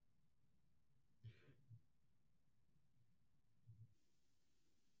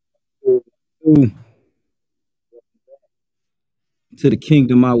Ooh, to the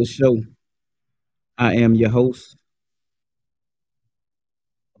Kingdom Hour Show. I am your host,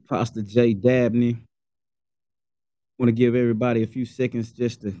 Pastor J. Dabney. Want to give everybody a few seconds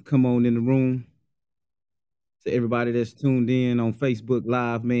just to come on in the room. To everybody that's tuned in on Facebook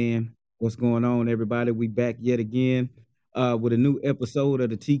Live, man, what's going on, everybody? We back yet again with a new episode of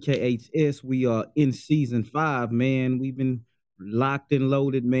the TKHS. We are in season 5, man. We've been locked and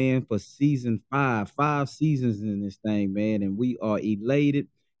loaded, man, for season 5. 5 seasons in this thing, man, and we are elated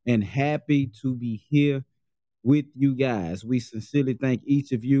and happy to be here with you guys. We sincerely thank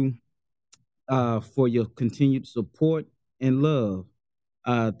each of you for your continued support and love.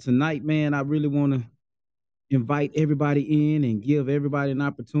 Tonight, man, I really want to invite everybody in and give everybody an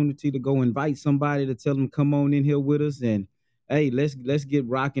opportunity to go invite somebody to tell them come on in here with us and hey, let's get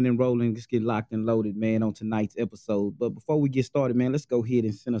rocking and rolling. Let's get locked and loaded, man, on tonight's episode. But before we get started, man, let's go ahead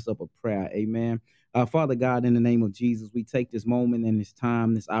and send us up a prayer. Amen. Father God, in the name of Jesus, we take this moment and this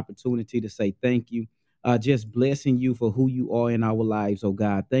time, this opportunity to say thank you. Just blessing you for who you are in our lives, oh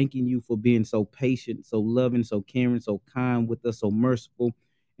God. Thanking you for being so patient, so loving, so caring, so kind with us, so merciful.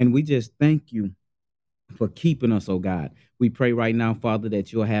 And we just thank you for keeping us, oh God. We pray right now, Father,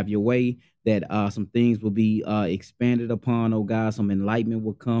 that you'll have your way, that some things will be expanded upon, oh God, some enlightenment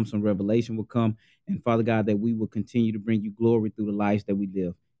will come, some revelation will come, and Father God, that we will continue to bring you glory through the lives that we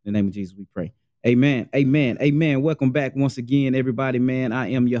live. In the name of Jesus, we pray. Amen. Amen. Amen. Welcome back once again, everybody, man.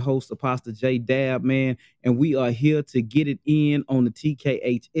 I am your host, Apostle J. Dab, man, and we are here to get it in on the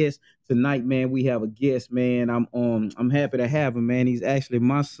TKHS. Tonight, man, we have a guest, man. I'm happy to have him, man. He's actually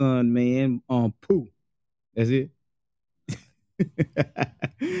my son, man. Pooh. That's it.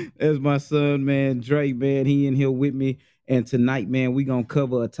 That's my son, man, Drake, man. He in here with me. And tonight, man, we gonna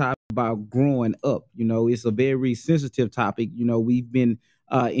cover a topic about growing up. You know, it's a very sensitive topic. You know, we've been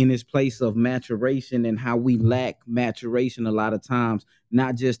in this place of maturation and how we lack maturation a lot of times,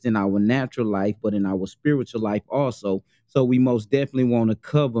 not just in our natural life, but in our spiritual life also. So we most definitely want to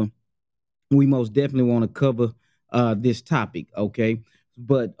cover this topic, okay?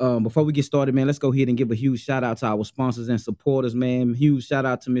 But before we get started, man, let's go ahead and give a huge shout out to our sponsors and supporters, man. Huge shout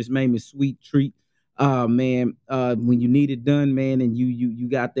out to Miss Mamie's Sweet Treat. Man, when you need it done, man, and you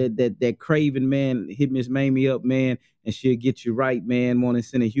got that craving, man, hit Miss Mamie up, man, and she'll get you right, man. Want to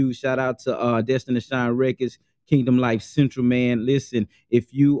send a huge shout out to Destiny Shine Records, Kingdom Life Central, man. Listen,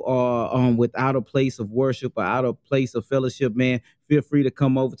 if you are without a place of worship or out of place of fellowship, man, feel free to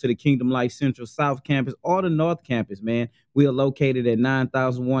come over to the Kingdom Life Central South Campus or the North Campus, man. We are located at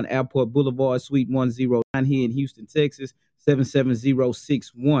 9001 Airport Boulevard, Suite 109 here in Houston, Texas,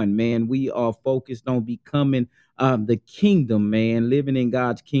 77061, man. We are focused on becoming the kingdom, man, living in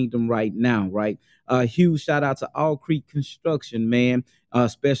God's kingdom right now, right? Huge shout out to All Creek Construction, man,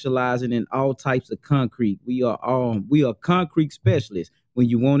 specializing in all types of concrete. We are concrete specialists. When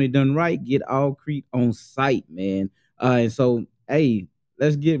you want it done right, get All Creek on site, man. And so hey,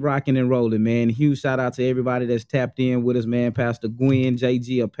 let's get rocking and rolling, man. Huge shout out to everybody that's tapped in with us, man. Pastor Gwen,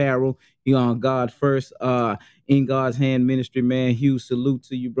 JG Apparel, you on God First, in God's Hand Ministry, man. Huge salute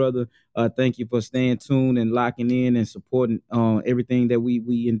to you, brother. Thank you for staying tuned and locking in and supporting everything that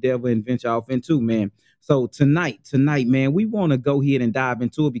we endeavor and venture off into, man. So tonight, man, we want to go ahead and dive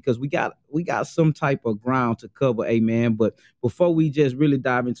into it because we got some type of ground to cover, amen. But before we just really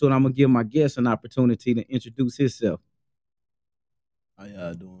dive into it, I'm gonna give my guest an opportunity to introduce himself. How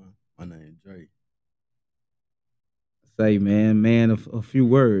y'all doing? My name Drake. Say, man, a few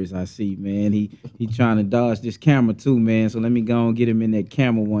words I see, man. He trying to dodge this camera too, man. So let me go and get him in that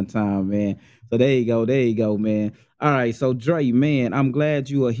camera one time, man. So there you go, man. All right, so Dre, man, I'm glad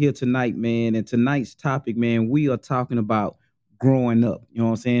you are here tonight, man. And tonight's topic, man, we are talking about growing up. You know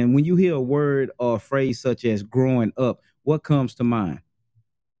what I'm saying? When you hear a word or a phrase such as growing up, what comes to mind?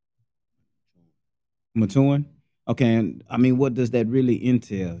 Maturing? Okay, and I mean, what does that really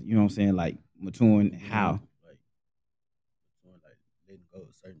entail? You know what I'm saying? Like maturing Meaning how? like doing like letting go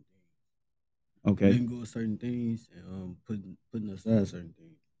of certain things. Okay. Letting go of certain things and putting aside certain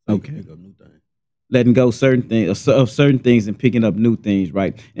things so you can Okay. pick up new things. Letting go certain things of certain things and picking up new things,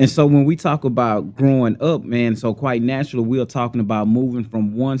 right? And so when we talk about growing up, man, so quite naturally we are talking about moving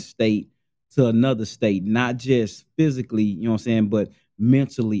from one state to another state, not just physically, you know what I'm saying, but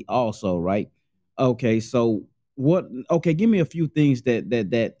mentally also, right? Okay, so what okay, give me a few things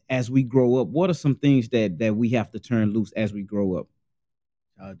that as we grow up, what are some things that we have to turn loose as we grow up?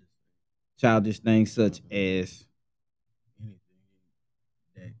 Childish Childish things things. such as Anything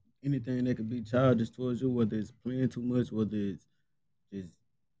that anything that could be childish towards you, whether it's playing too much, whether it's just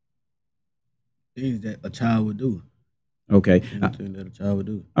things that a child would do. Okay. Anything that a child would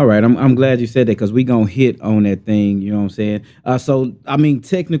do. All right, I'm glad you said that because we gonna hit on that thing. You know what I'm saying? So I mean,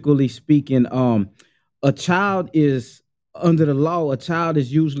 technically speaking, a child is under the law. A child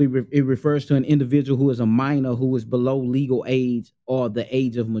is usually it refers to an individual who is a minor who is below legal age or the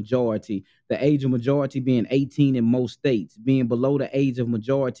age of majority. The age of majority being 18 in most states. Being below the age of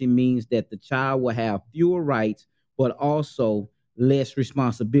majority means that the child will have fewer rights, but also less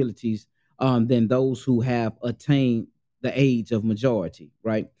responsibilities than those who have attained the age of majority,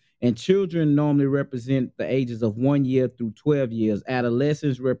 right? And children normally represent the ages of 1 year through 12 years.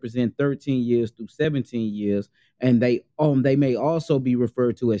 Adolescents represent 13 years through 17 years. And they may also be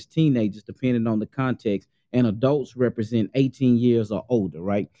referred to as teenagers, depending on the context. And adults represent 18 years or older,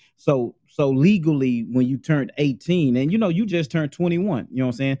 right? So legally, when you turned 18, and you just turned 21, you know what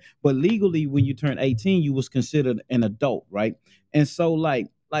I'm saying? But legally, when you turned 18, you was considered an adult, right? And so like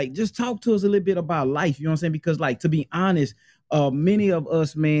just talk to us a little bit about life, you know what I'm saying? Because like to be honest, many of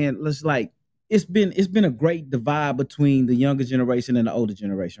us, man, let's like it's been a great divide between the younger generation and the older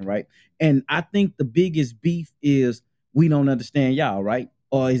generation, right? And I think the biggest beef is we don't understand y'all, right?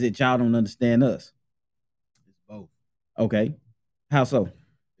 Or is it y'all don't understand us? It's both. Okay. How so?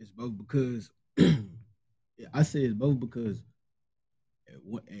 It's both because yeah, I say it's both because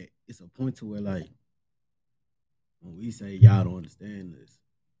it's a point to where like when we say y'all don't understand this,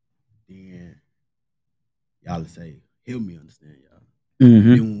 then y'all say help me understand y'all. And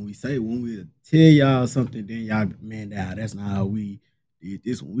then Mm-hmm. when we tell y'all something, then y'all man, that's not how we did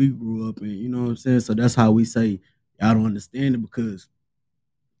this when we grew up, and you know what I'm saying. So that's how we say y'all don't understand it because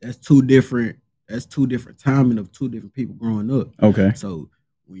that's two different that's two different timing of two different people growing up. Okay. So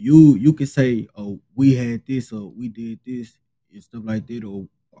when you can say, oh, we had this or we did this and stuff like that, or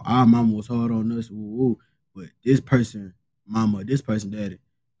our mama was hard on us, woo, woo, but this person, mama, this person, daddy,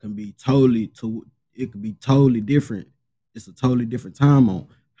 can be totally to it could be totally different. It's a totally different time on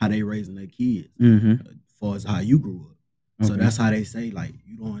how they raising their kids, Mm-hmm. as far as how you grew up. So Okay. that's how they say like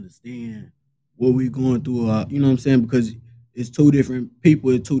you don't understand what we going through. You know what I'm saying? Because it's two different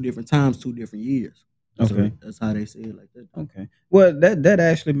people at two different times, 2 different years. So Okay. that's how they say it like that. Okay. Well, that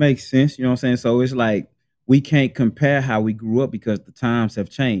actually makes sense. You know what I'm saying? So it's like we can't compare how we grew up because the times have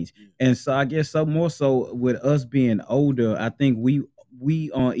changed. Yeah. And so I guess so more so with us being older, I think we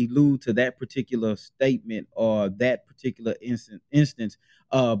allude to that particular statement or that particular instance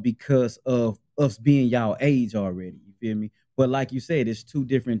because of us being y'all age already. You feel me? But like you said, it's two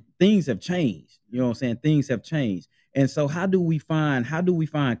different things have changed. You know what I'm saying? Things have changed. And so how do we find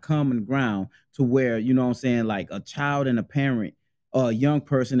common ground to where, you know what I'm saying, like a child and a parent, or a young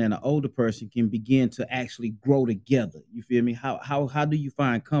person and an older person can begin to actually grow together. You feel me? How do you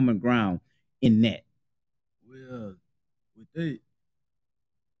find common ground in that? Well, with that,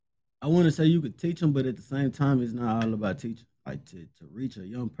 I want to say you could teach them, but at the same time, it's not all about teaching. Like to reach a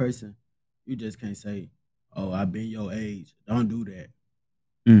young person, you just can't say, "Oh, I've been your age. Don't do that."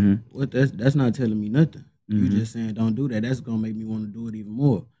 Mhm. What that's not telling me nothing. You Mhm. just saying don't do that. That's gonna make me want to do it even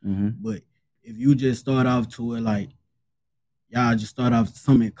more. Mhm. But if you just start off to it like y'all just start off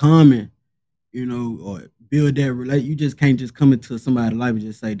something in common, or build that relate. You just can't just come into somebody's life and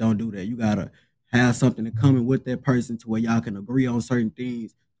just say, "Don't do that." You gotta have something in common with that person to where y'all can agree on certain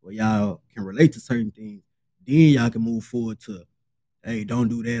things, where y'all can relate to certain things. Then y'all can move forward to, "Hey, don't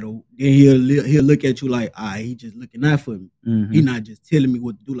do that." Or then he'll look at you like, "Ah, he just looking out for me. He Mhm. not just telling me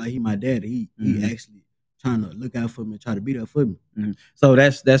what to do like he my daddy. He Mhm. actually trying to look out for me and try to be there for me." Mhm. So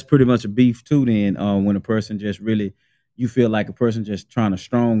that's pretty much a beef too. Then when a person just really, you feel like a person just trying to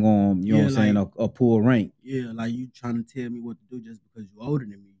strong arm, you know what Yeah, I'm saying, like or pull rank. like you trying to tell me what to do just because you older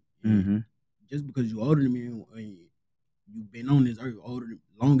than me. And Mhm. just because you older than me and you've been on this earth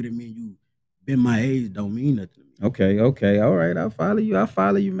longer than me and you been my age don't mean nothing to me. Okay, okay, all right. I follow you. I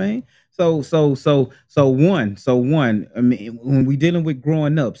follow you, man. So one. I mean, when we dealing with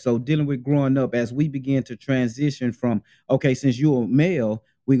growing up, as we begin to transition from, okay, since you're a male,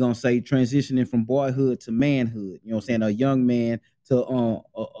 we're gonna say transitioning from boyhood to manhood. You know what I'm saying? A young man to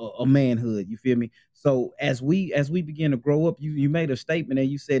a manhood. You feel me? So as we begin to grow up, you made a statement and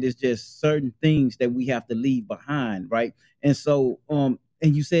you said it's just certain things that we have to leave behind, right? And so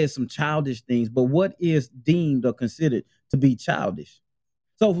and you said some childish things, but what is deemed or considered to be childish?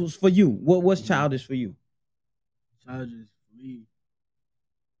 So for you, what's Mm-hmm. childish for you? Charges for me,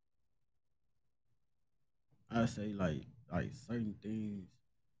 I say like certain things.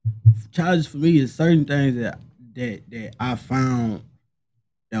 Charges for me is certain things that I found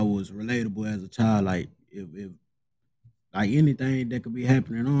that was relatable as a child. Like if like anything that could be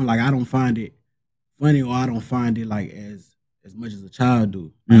happening on, like I don't find it funny or I don't find it like as much as a child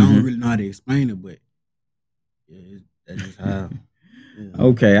do. Like I don't Mm-hmm. really know how to explain it, but yeah, That's just how. Yeah.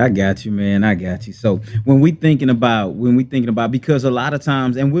 Okay, I got you, man. I got you. So when we thinking about because a lot of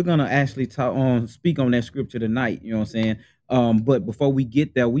times, and we're gonna actually talk on speak on that scripture tonight. You know what I'm saying? But before we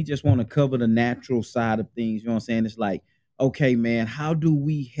get there, we just want to cover the natural side of things. You know what I'm saying? It's like, okay, man, how do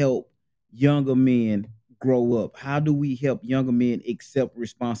we help younger men grow up? How do we help younger men accept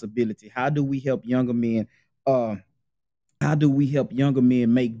responsibility? Uh, how do we help younger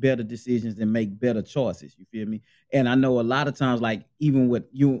men make better decisions and make better choices? You feel me? And I know a lot of times, like even with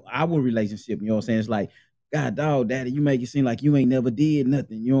you, our relationship, you know what I'm saying? It's like, God dog, daddy, you make it seem like you ain't never did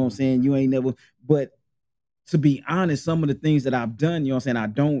nothing. You know what I'm saying? You ain't never, but to be honest, some of the things that I've done, you know what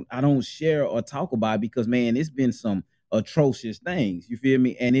I'm saying, I don't share or talk about because man, it's been some atrocious things. You feel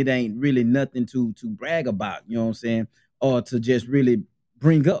me? And it ain't really nothing to brag about, you know what I'm saying? Or to just really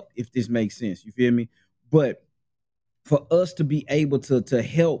bring up, if this makes sense. You feel me? But for us to be able to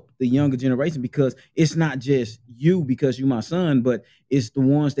help the younger generation because it's not just you because you're my son, but it's the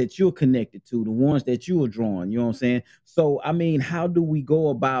ones that you're connected to, the ones that you are drawing. You know what I'm saying? So I mean, how do we go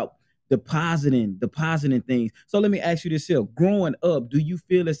about depositing things? So let me ask you this here: growing up, do you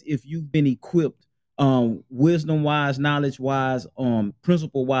feel as if you've been equipped, wisdom wise, knowledge wise,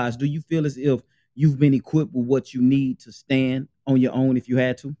 principle wise? Do you feel as if you've been equipped with what you need to stand on your own if you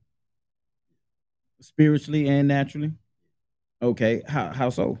had to, spiritually and naturally? Okay, how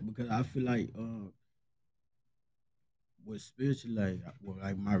so? Because I feel like with spiritual, like well,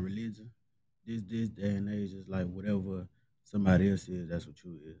 like my religion, this day and age is like whatever somebody else is, that's what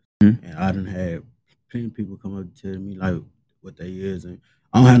you is. Mhm. And I done had plenty of people come up and tell me like what they is, and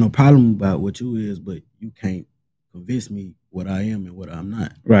I don't have no problem about what you is, but you can't convince me what I am and what I'm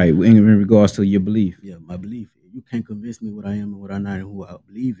not. Right, in regards to your belief. Yeah, my belief. You can't convince me what I am and what I'm not and who I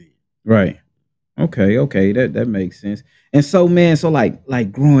believe in. Right. Okay, okay, that makes sense. And so, man, so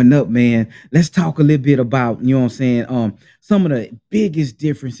like growing up, man, let's talk a little bit about, you know what I'm saying, some of the biggest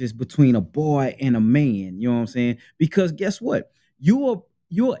differences between a boy and a man, you know what I'm saying? Because guess what? You're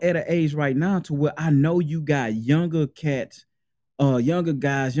at an age right now to where I know you got younger cats, younger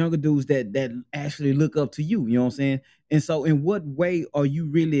guys, younger dudes that actually look up to you, you know what I'm saying? And so in what way are you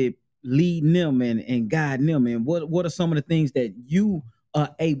really leading them and guiding them? And what are some of the things that you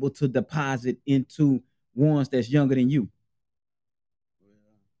are able to deposit into ones that's younger than you?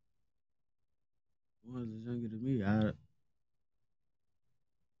 Well, ones that's younger than me, I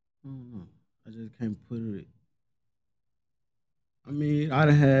don't know. I just can't put it. I mean, I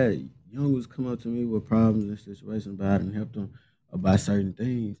done had youngers come up to me with problems and situations, but I done help them about certain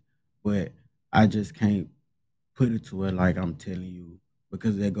things. But I just can't put it to where like I'm telling you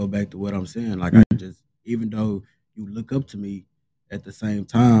because they go back to what I'm saying. Like I Mhm. just, even though you look up to me, at the same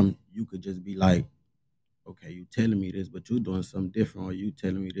time you could just be like, okay, you telling me this, but you doing something different, or you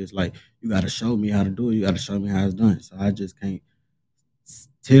telling me this. Like you got to show me how to do it. You got to show me how it's done. So I just can't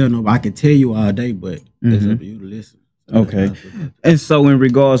tell nobody. I can tell you all day, but it's up Mhm. to you to listen. So that's how Okay. I feel about that. And so in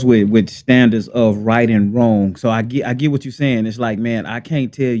regards with standards of right and wrong, so I get what you're saying. It's like, man, I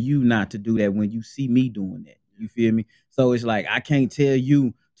can't tell you not to do that when you see me doing that. You feel me? So it's like I can't tell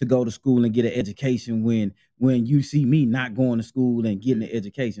you to go to school and get an education when you see me not going to school and getting Yeah, an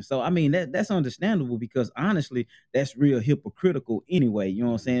education. So I mean that's understandable because honestly, that's real hypocritical anyway. You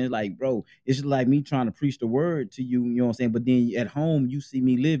know what I'm yeah, saying? It's like, bro, it's like me trying to preach the word to you, you know what I'm saying? But then at home you see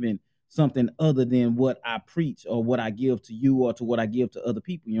me living something other than what I preach or what I give to you or to what I give to other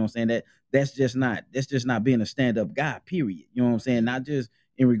people. You know what I'm saying? That's just not being a stand-up guy, period. You know what I'm saying? yeah, Not just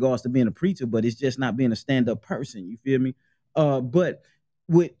in regards to being a preacher, but it's just not being a stand-up person. You feel me? But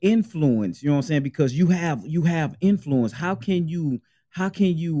with influence, you know what I'm saying? Because you have influence. How can you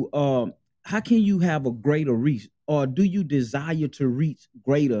have a greater reach? Or do you desire to reach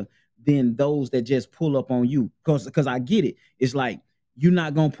greater than those that just pull up on you? Because I get it. It's like you're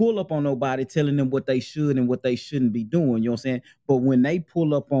not gonna pull up on nobody telling them what they should and what they shouldn't be doing. You know what I'm saying? But when they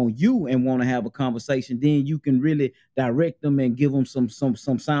pull up on you and want to have a conversation, then you can really direct them and give them some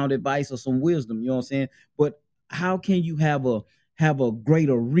sound advice or some wisdom. You know what I'm saying? But how can you have a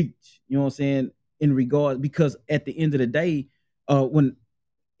greater reach? You know what I'm saying? In regard, because at the end of the day, when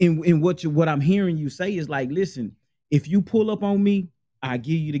in what I'm hearing you say is like, listen, if you pull up on me, I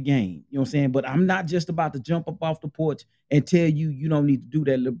give you the game. You know what I'm saying? But I'm not just about to jump up off the porch and tell you you don't need to do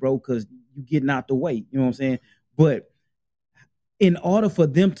that, little bro, because you getting out the way. You know what I'm saying? But in order for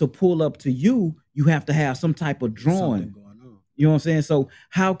them to pull up to you, you have to have some type of it's something drawing. going on. You know what I'm saying? So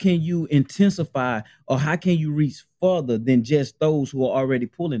how can you intensify or how can you reach further than just those who are already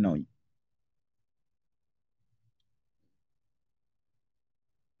pulling on you?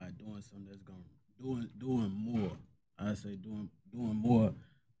 Like doing something that's going doing more. I say doing more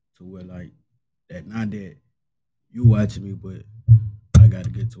to where like that. Not that you watching me, but I got to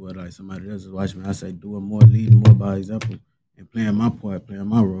get to it like somebody else is watching me. I say doing more, leading more by example, and playing my part, playing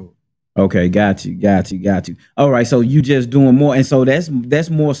my role. Okay, got you. All right, so you just doing more, and so that's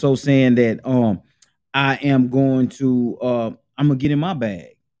more so saying that I am going to I'm gonna get in my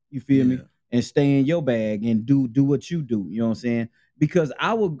bag. You feel me? Yeah, And stay in your bag and do what you do. You know what I'm saying? Because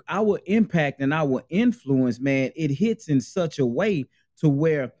our impact and our influence, man, it hits in such a way to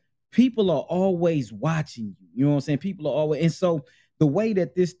where people are always watching you. You know what I'm saying? People are always, and so the way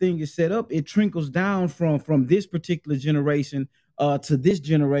that this thing is set up, it trickles down from this particular generation to this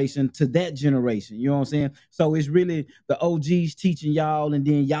generation to that generation. You know what I'm saying? So it's really the OGs teaching y'all, and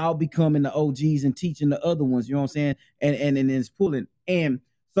then y'all becoming the OGs and teaching the other ones. You know what I'm saying? And it's pulling. And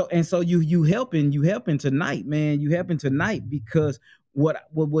so you helping tonight, man. You helping tonight because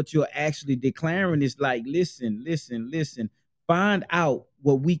what you're actually declaring is like, listen. Find out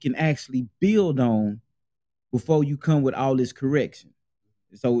what we can actually build on before you come with all this correction.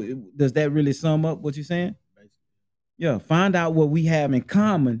 So does that really sum up what you're saying? Yeah, find out what we have in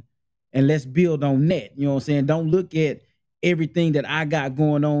common and let's build on that. You know what I'm saying? Don't look at everything that I got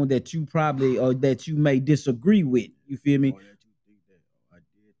going on that you probably or that you may disagree with. You feel me? or that you think that I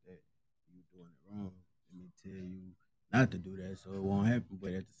did that, you doing it wrong. Let me tell you not to do that, so it won't happen.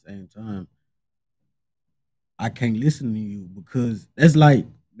 But at the same time, I can't listen to you because that's like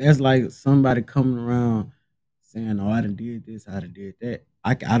somebody coming around saying, "Oh, I done did this, I done did that."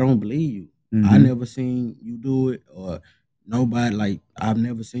 I don't believe you. I Mm-hmm. never seen you do it, or nobody like I've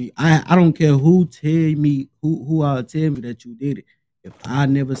never seen. I don't care who tell me who I'll tell me that you did it. If I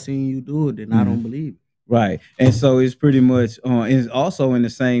never seen you do it, then I Mm-hmm. don't believe it. Right. And so it's pretty much it's also in the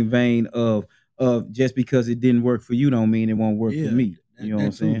same vein of just because it didn't work for you don't mean it won't work for Yeah, me. You that know what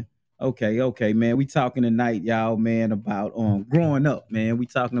I'm that too. saying? Okay, man. We talking tonight, y'all, man, about growing up, man. We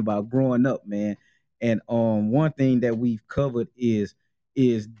talking about growing up, man. And one thing that we've covered is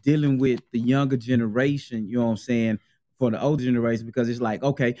dealing with the younger generation, you know what I'm saying, for the older generation, because it's like,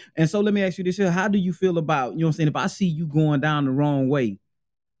 okay, and so let me ask you this here. How do you feel about, you know what I'm saying, if I see you going down the wrong way,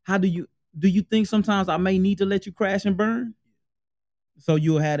 how do you think sometimes I may need to let you crash and burn so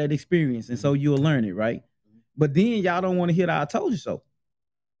you'll have that experience and so Mhm, you'll learn it, right? mhm. But then y'all don't want to hear that I told you so.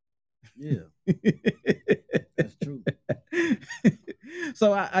 Yeah, that's true.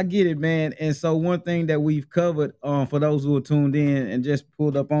 So I get it, man. And so one thing that we've covered, for those who are tuned in and just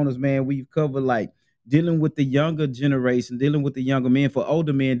pulled up on us, man, we've covered like dealing with the younger generation, dealing with the younger men. For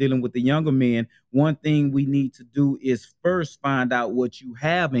older men, dealing with the younger men, one thing we need to do is first find out what you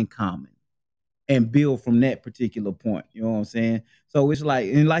have in common and build from that particular point. You know what I'm saying? So it's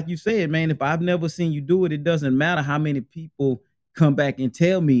like, and like you said, man, if I've never seen you do it, it doesn't matter how many people come back and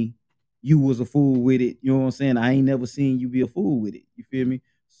tell me you was a fool with it. You know what I'm saying? I ain't never seen you be a fool with it. You feel Mhm. me?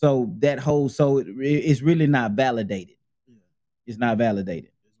 So that whole, so it's really not validated. Yeah, It's not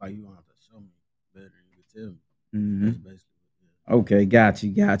validated. it's like you don't have to show me better than you can tell me. Mm-hmm. That's basically Okay, got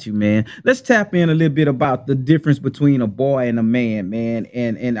you, man. Let's tap in a little bit about the difference between a boy and a man, man.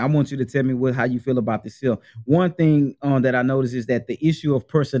 And I want you to tell me what how you feel about this here. One thing that I noticed is that the issue of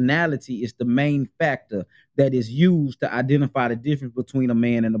personality is the main factor that is used to identify the difference between a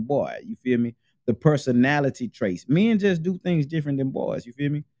man and a boy. You feel me? The personality traits. Men just do things different than boys. You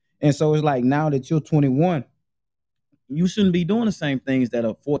feel me? And so it's like now that you're 21, you shouldn't be doing the same things that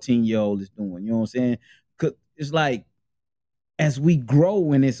a 14-year-old is doing. You know what I'm saying? 'Cause it's like as we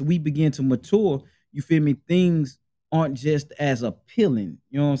grow and as we begin to mature, you feel me, things aren't just as appealing.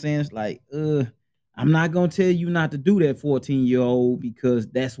 You know what I'm saying? It's like, I'm not gonna tell you not to do that 14-year-old because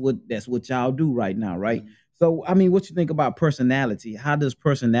that's what y'all do right now, right? Mhm. So I mean, what you think about personality? How does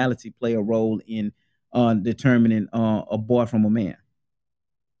personality play a role in determining a boy from a man?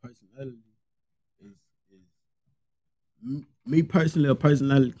 Personality is me personally. A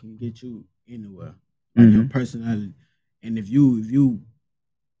personality can get you anywhere. Like your Mm-hmm. personality, and if you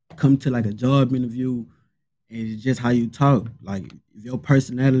come to like a job interview and it's just how you talk. Like if your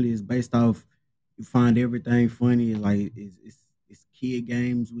personality is based off, you find everything funny. Like it's kid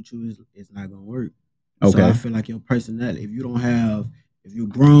games with you. It's not gonna work. So I Okay. feel like your personality. If you don't have, if you're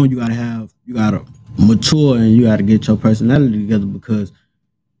grown, you gotta mature and you gotta get your personality together because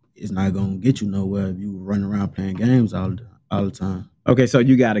it's not gonna get you nowhere if you run around playing games all the time. Okay, so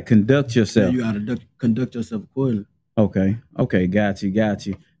you got to conduct Yeah, yourself. you gotta conduct yourself accordingly. Okay, got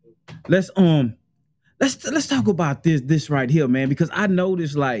you. Let's talk about this right here, man, because I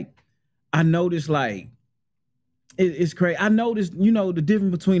noticed like it's crazy. I noticed, the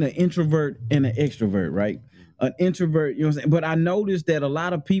difference between an introvert and an extrovert, right? An introvert, you know what I'm saying? But I noticed that a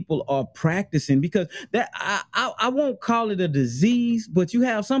lot of people are practicing because that I won't call it a disease, but you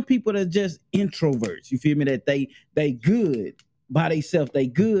have some people that are just introverts. You feel me? That they good by themselves. They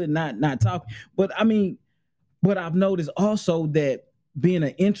good, not talking. But I mean, but I've noticed also that being an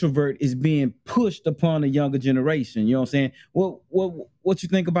introvert is being pushed upon the younger generation. You know what I'm saying? What you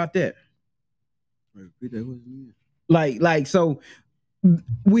think about that? Repeat that question. So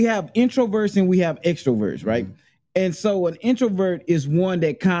we have introverts and we have extroverts, right? Mm-hmm. And so an introvert is one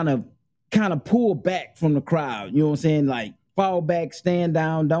that kind of pull back from the crowd. You know what I'm saying? Like fall back, stand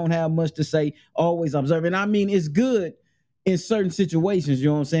down, don't have much to say, always observing. I mean, it's good in certain situations, you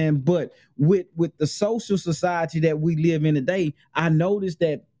know what I'm saying? But with the social society that we live in today, I noticed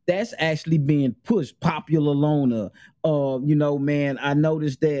that that's actually being pushed popular loner. Man, I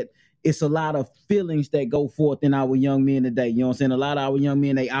noticed that it's a lot of feelings that go forth in our young men today. You know what I'm saying? A lot of our young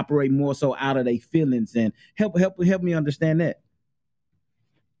men, they operate more so out of their feelings, and help me understand that.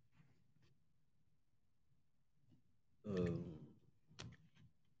 Uh,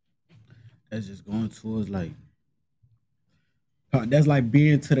 that's just going towards like that's like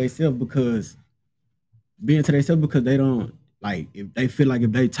being to themselves because they don't like if they feel like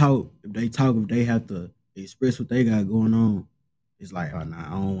if they have to express what they got going on, it's like oh nah,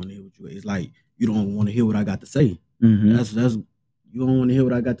 I don't want to hear what you. It's like you don't want to hear what I got to say. Mm-hmm. That's you don't want to hear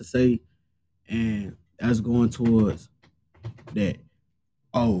what I got to say, and that's going towards that.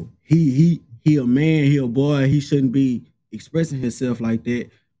 Oh, he a man, he a boy, he shouldn't be expressing himself like that.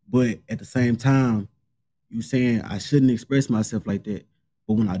 But at the same time, you saying I shouldn't express myself like that.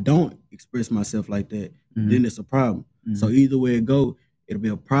 But when I don't express myself like that, Mm-hmm. then it's a problem. So Mm-hmm. either way it go, it'll be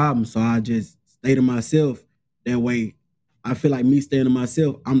a problem. So I just stay to myself. That way, I feel like me staying to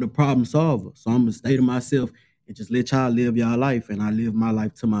myself, I'm the problem solver. So I'm gonna stay to myself and just let y'all live y'all life, and I live my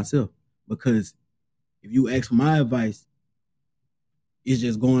life to myself. Because if you ask for my advice, it's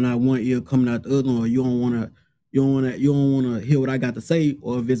just going out one ear, coming out the other, or you don't wanna hear what I got to say,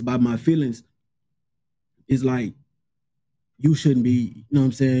 or if it's by my feelings, it's like you shouldn't be, you know what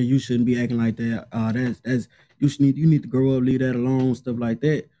I'm saying? You shouldn't be acting like that. That's you need to grow up, leave that alone, stuff like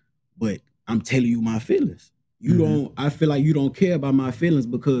that. But I'm telling you my feelings. You Mm-hmm. don't. I feel like you don't care about my feelings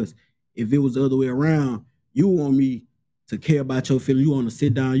because if it was the other way around, you want me to care about your feelings. You want to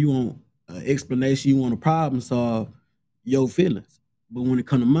sit down. You want an explanation. You want to problem solve your feelings. But when it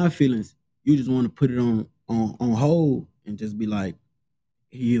comes to my feelings, you just want to put it on hold and just be like,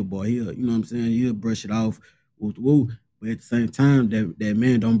 here, boy, here, you know what I'm saying? He'll brush it off, woo, woo. But at the same time, that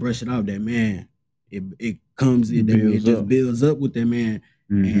man don't brush it off. That man, it comes in that man, it Builds just up. builds up with that man.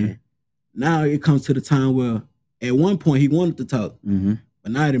 Mm-hmm. And now it comes to the time where at one point he wanted to talk, Mm-hmm.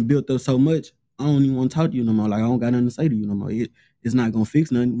 but now it done built up so much, I don't even want to talk to you no more. Like I don't got nothing to say to you no more. It's not gonna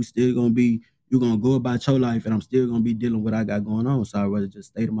fix nothing. We still gonna be you're gonna go about your life and I'm still gonna be dealing with what I got going on. So I'd rather just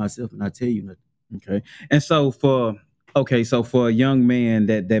stay to myself and not tell you nothing. Okay. And so for a young man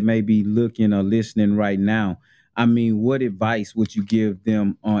that may be looking or listening right now, I mean, what advice would you give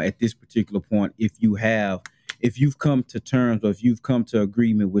them at this particular point if you've come to terms or if you've come to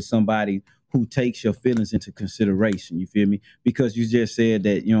agreement with somebody who takes your feelings into consideration, you feel me? Because you just said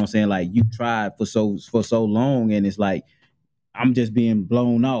that, you know what I'm saying, like you tried for so long and it's like I'm just being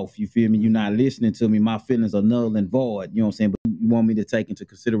blown off. You feel me? You're not listening to me. My feelings are null and void. You know what I'm saying? But you want me to take into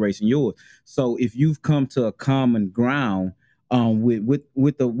consideration yours. So if you've come to a common ground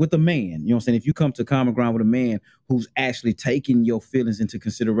with a man, you know what I'm saying? If you come to common ground with a man who's actually taking your feelings into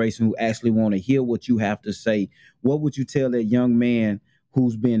consideration, who actually want to hear what you have to say, what would you tell that young man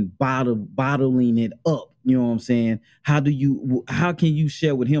who's been bottling it up? You know what I'm saying? How can you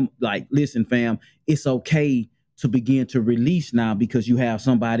share with him like, listen, fam, it's okay to begin to release now because you have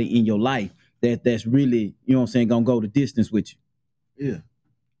somebody in your life that's really, you know what I'm saying, gonna go the distance with you. Yeah.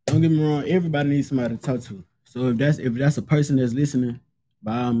 Don't get me wrong, everybody needs somebody to talk to. So if that's a person that's listening,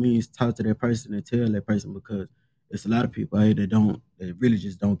 by all means talk to that person and tell that person because there's a lot of people out here that really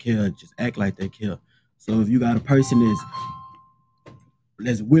just don't care, just act like they care. So if you got a person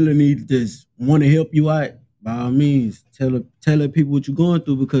that's willingly just want to help you out, by all means tell the people what you're going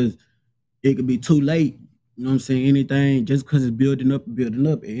through because it could be too late. You know what I'm saying? Anything just because it's building up,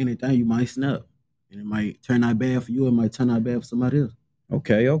 and anything you might snap. And it might turn out bad for you, it might turn out bad for somebody else.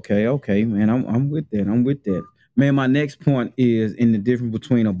 Okay, man. I'm with that. I'm with that. Man, my next point is in the difference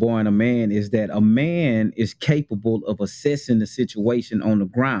between a boy and a man is that a man is capable of assessing the situation on the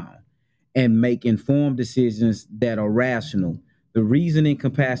ground and make informed decisions that are rational. The reasoning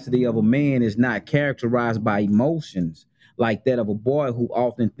capacity of a man is not characterized by emotions like that of a boy who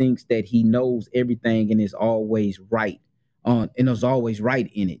often thinks that he knows everything and is always right on and is always right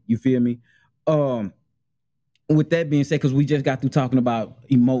in it. You feel me? Um, with that being said, because we just got through talking about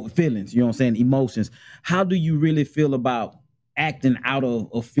feelings, you know what I'm saying, emotions. How do you really feel about acting out of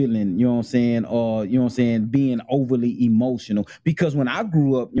a feeling, you know what I'm saying, or you know what I'm saying, being overly emotional? Because when I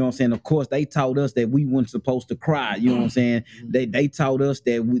grew up, you know what I'm saying, of course they taught us that we weren't supposed to cry, you know what I'm saying. They taught us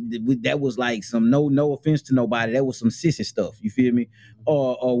that that was like some, no offense to nobody, that was some sissy stuff, you feel me?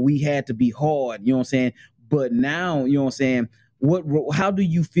 Or we had to be hard, you know what I'm saying. But now, you know what I'm saying, what how do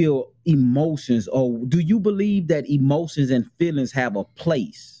you feel emotions, or do you believe that emotions and feelings have a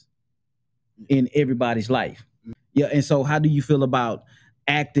place in everybody's life? Yeah, and so how do you feel about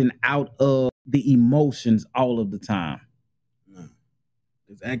acting out of the emotions all of the time? No,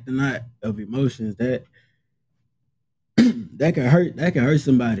 it's acting out of emotions that can hurt. That can hurt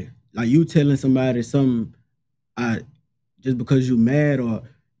somebody. Like you telling somebody something, I just because you mad or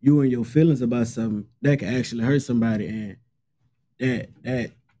you and your feelings about something, that can actually hurt somebody, and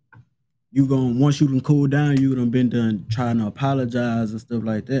that you going once you done cool down, you done been done trying to apologize and stuff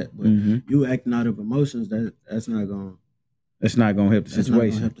like that. But Mm-hmm. you acting out of emotions, It's not gonna help the that's not gonna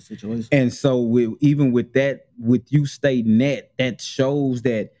situation. help the situation. And so even with that, with you stating that, that shows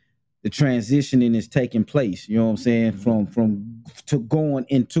that the transitioning is taking place. You know what I'm saying? From to going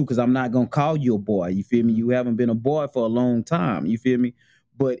into, because I'm not gonna call you a boy. You feel me? You haven't been a boy for a long time. You feel me?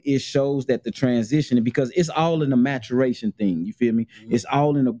 But it shows that the transition, because it's all in the maturation thing. You feel me? It's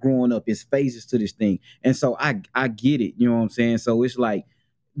all in the growing up. It's phases to this thing. And so I get it. You know what I'm saying? So it's like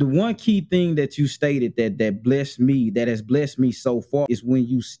the one key thing that you stated that blessed me, that has blessed me so far, is when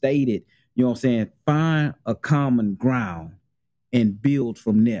you stated, you know what I'm saying, find a common ground and build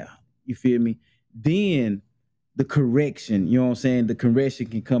from there. You feel me? Then the correction, you know what I'm saying, the correction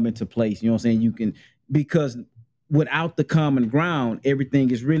can come into place. You know what I'm saying? You can, because without the common ground,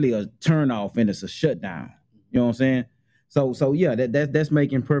 everything is really a turn off and it's a shutdown. You know what I'm saying? So yeah, that's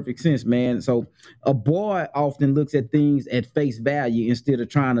making perfect sense, man. So a boy often looks at things at face value instead of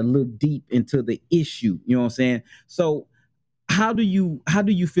trying to look deep into the issue. You know what I'm saying? So how do you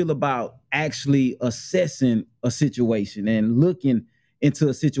feel about actually assessing a situation and looking into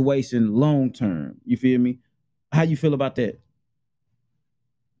a situation long term? You feel me? How you feel about that?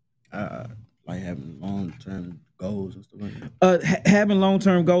 uh, like having long term goals and stuff like that. Having long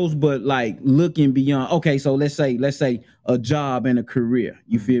term goals, but like looking beyond. Okay, so let's say a job and a career.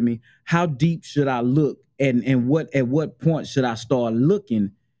 You feel me? How deep should I look, and what at what point should I start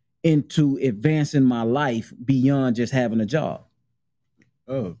looking into advancing my life beyond just having a job?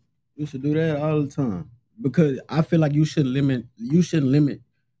 Oh, you should do that all the time because I feel like you shouldn't limit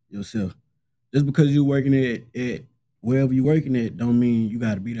yourself just because you're working at wherever you're working at don't mean you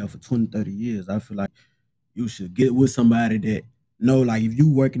got to be there for 20, 30 years. I feel like you should get with somebody that know, like if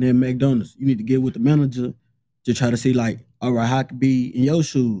you working at McDonald's, you need to get with the manager to try to see like, all right, how I could be in your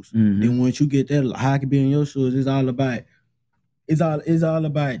shoes. Mm-hmm. Then once you get there, like, how I could be in your shoes, it's all about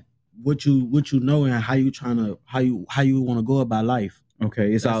what you know and how you trying to how you want to go about life.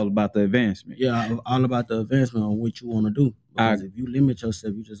 Okay, it's That's all about the advancement. yeah, all about the advancement on what you want to do. I Because if you limit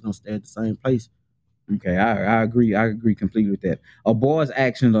yourself, you're just gonna stay at the same place. Okay, I agree. I agree completely with that. A boy's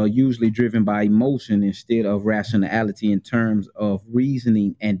actions are usually driven by emotion instead of rationality in terms of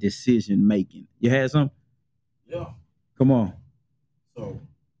reasoning and decision making. You had some? Yeah. Come on. So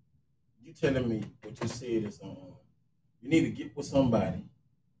you telling me what you said is you need to get with somebody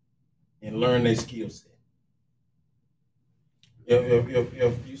and learn their skill set.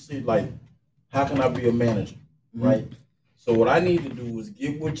 If you see like, how can I be a manager, right? So what I need to do is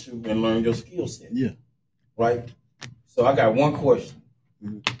get with you and learn your skill set. Yeah. Right. So I got one question.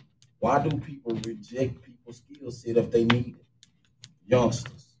 Why do people reject people's skill set if they need it?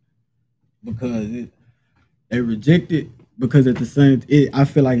 Youngsters. Because they reject it because at the same I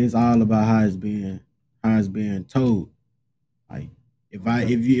feel like it's all about how it's being told. Like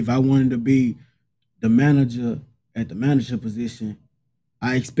if I wanted to be the manager at the manager position,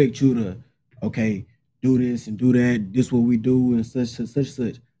 I expect you to, okay, do this and do that. This what we do and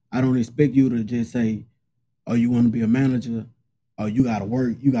such. I don't expect you to just say, oh, you want to be a manager? Oh, you gotta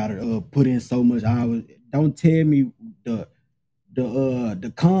work. You gotta put in so much hours. Don't tell me the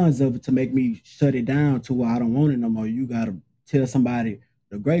the cons of it to make me shut it down to where I don't want it no more. You gotta tell somebody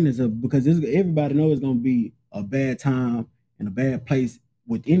the greatness of it because everybody knows it's gonna be a bad time and a bad place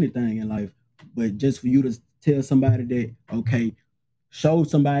with anything in life. But just for you to tell somebody that, okay, show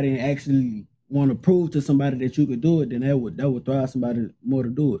somebody and actually want to prove to somebody that you could do it, then that would drive somebody more to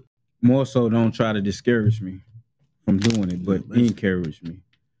do it. More so, don't try to discourage me from doing it, Yeah, but basically. encourage me.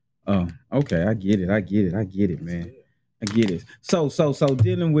 Oh, okay. I get it. I get it. I get it, man. I get it. So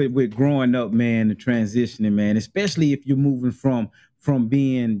dealing with growing up, man, and transitioning, man, especially if you're moving from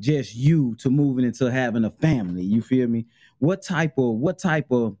being just you to moving into having a family. You feel me? What type of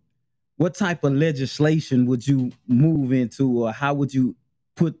legislation would you move into, or how would you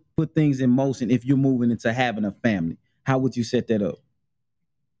put things in motion if you're moving into having a family? How would you set that up?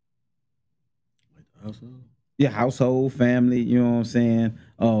 Like the household. Your household, family, you know what I'm saying?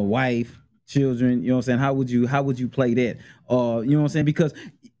 Wife, children, you know what I'm saying? How would you play that? You know what I'm saying? Because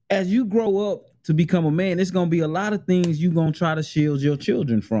as you grow up to become a man, it's gonna be a lot of things you're gonna try to shield your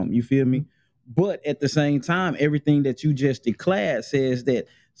children from. You feel me? But at the same time, everything that you just declared says that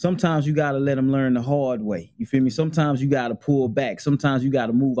sometimes you gotta let them learn the hard way. You feel me? Sometimes you gotta pull back. Sometimes you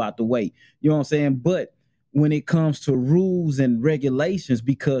gotta move out the way. You know what I'm saying? But when it comes to rules and regulations,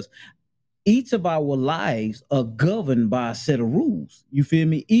 because each of our lives are governed by a set of rules. You feel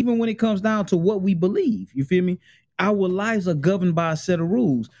me? Even when it comes down to what we believe, you feel me? Our lives are governed by a set of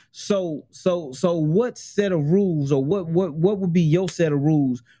rules. So what set of rules, or what would be your set of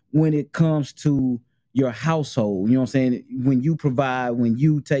rules when it comes to your household? You know what I'm saying? When you provide, when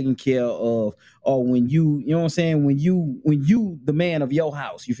you taking care of, or when you know what I'm saying, when you the man of your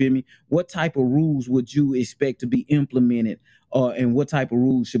house, you feel me? What type of rules would you expect to be implemented, and what type of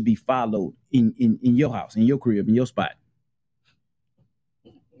rules should be followed in your house, in your crib, in your spot?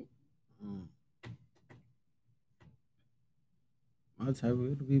 Mm, my type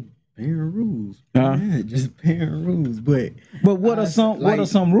of it'll be parent rules. Huh? Man, just parent rules. But But what are I s- some what are like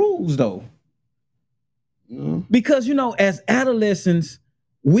some rules though? you know. Because as adolescents,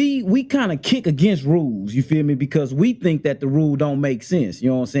 we kind of kick against rules, you feel me? Because we think that the rule don't make sense, you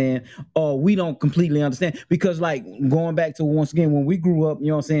know what I'm saying? Or we don't completely understand. Because like going back to once again when we grew up, you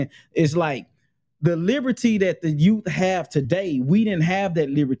know what I'm saying, it's like the liberty that the youth have today, we didn't have that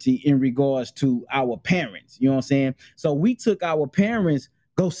liberty in regards to our parents. You know what I'm saying? So we took our parents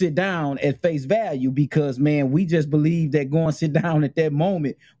go sit down at face value because man, we just believed that going sit down at that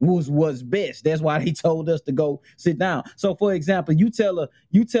moment was what's best. That's why they told us to go sit down. So for example, you tell a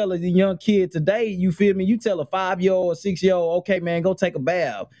young kid today, you feel me? You tell a 5-year old or 6-year old, okay, man, go take a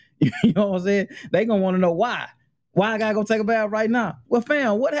bath. You know what I'm saying? They gonna want to know why. Why I gotta go take a bath right now? Well,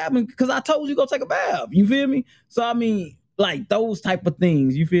 fam, what happened? Because I told you go take a bath. You feel me? So I mean, like those type of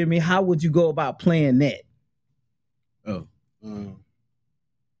things. You feel me? How would you go about playing that? Oh, um,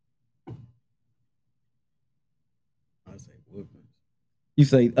 I say whoopings. You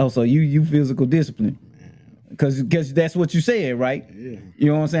say, oh, so you physical discipline Man, because that's what you said, right? yeah. You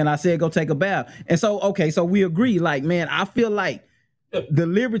know what I'm saying? I said go take a bath, and so okay, so we agree. Like, man, I feel like the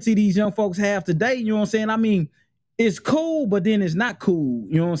liberty these young folks have today. You know what I'm saying? I mean, it's cool, but then it's not cool.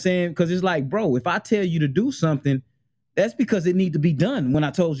 You know what I'm saying? Because it's like, bro, if I tell you to do something, that's because it need to be done when I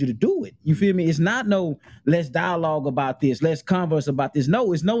told you to do it. You feel me? It's not no let's dialogue about this, let's converse about this.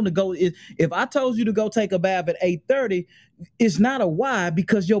 No, it's no if I told you to go take a bath at 8:30, it's not a why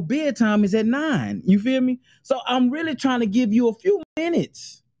because your bedtime is at 9. You feel me? So I'm really trying to give you a few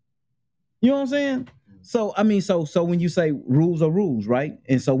minutes. You know what I'm saying? So I mean, so when you say rules are rules, right?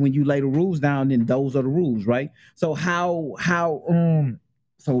 And so when you lay the rules down, then those are the rules, right? So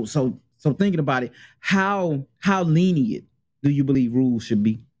so thinking about it, how lenient do you believe rules should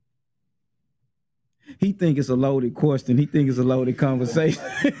be? He think it's a loaded question. He think it's a loaded conversation.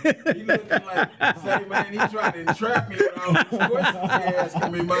 He looking like, say, man, he trying to trap me with all these questions he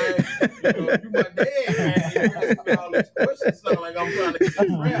asking me, man. You my dad, man. You asking me all these questions, sound like I'm trying to get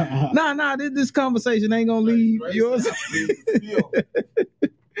trapped. Nah, this conversation ain't gonna leave. You know what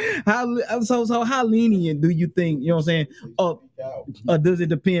I'm saying? So how lenient do you think? You know what I'm saying? Or does it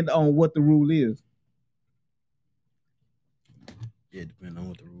depend on what the rule is? Yeah, depending on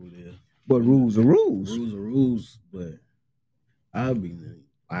what the rule is. But rules are rules. Rules are rules, but I'll be like,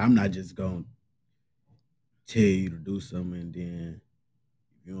 I'm not just gonna tell you to do something and then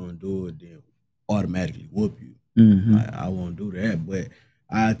if you don't do it, then automatically whoop you. Mm-hmm. I won't do that, but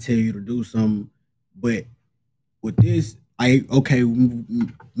I tell you to do something. But with this,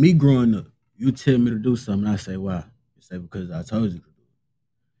 me growing up, you tell me to do something, I say why? You say because I told you to do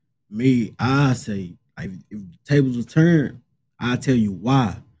it. Me, I say like if the tables was turned, I tell you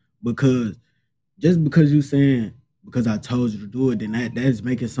why. Because just because you saying because I told you to do it, then that's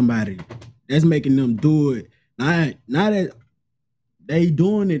making them do it. Not that they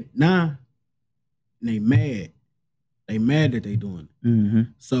doing it now, and they mad. They mad that they doing it. Mm-hmm.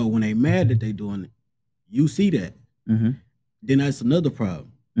 So when they mad that they doing it, you see that. Mm-hmm. Then that's another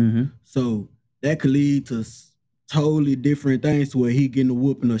problem. Mm-hmm. So that could lead to totally different things to where he getting a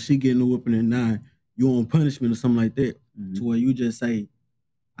whooping or she getting a whooping and now you on punishment or something like that. Mm-hmm. To where you just say,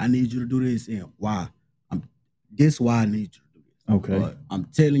 I need you to do this and why? I'm this why I need you to do this. Okay. Or I'm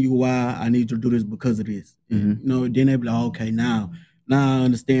telling you why I need you to do this because of this. And you know, then they be like, okay, now I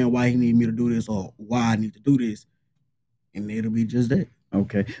understand why he need me to do this or why I need to do this. And it'll be just that.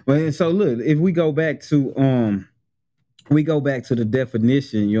 Okay. Well, and so look, if we go back to the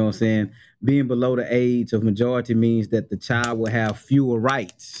definition, you know what I'm saying? Being below the age of majority means that the child will have fewer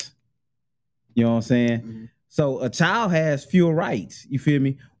rights. You know what I'm saying? So a child has fewer rights. You feel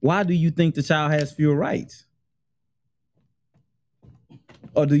me? Why do you think the child has fewer rights?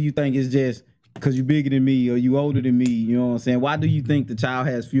 Or do you think it's just because you're bigger than me or you older than me? You know what I'm saying? Why do you think the child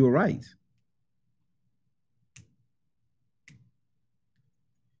has fewer rights?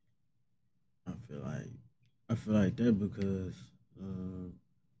 I feel like that because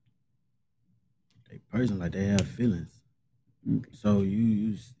they person like they have feelings. So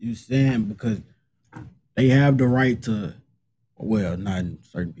you saying because they have the right to, well, not in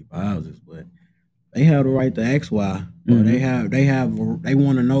certain people's houses, but they have the right to ask why, or they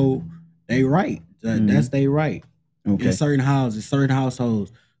want to know they right. That's their right. Okay. In certain houses, certain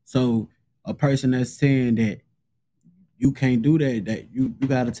households. So a person that's saying that you can't do that you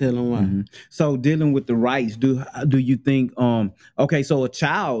got to tell them why. So dealing with the rights, do you think okay, so a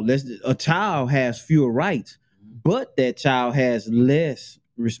child has fewer rights, but that child has less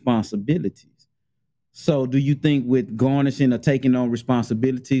responsibilities. So do you think with garnishing or taking on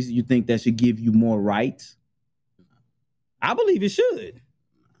responsibilities, you think that should give you more rights? I believe it should.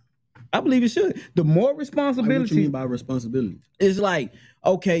 The more Like, what responsibilities. you mean by responsibility? It's like,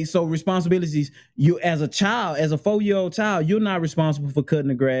 okay, so responsibilities, you as a child, as a 4-year-old child, you're not responsible for cutting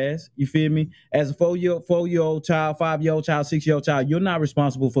the grass. You feel me? As a 4-year-old child, 5-year-old child, 6-year-old child, you're not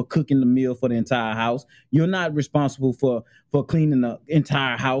responsible for cooking the meal for the entire house. You're not responsible for cleaning the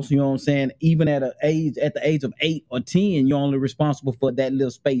entire house. You know what I'm saying? Even at the age of 8 or 10, you're only responsible for that little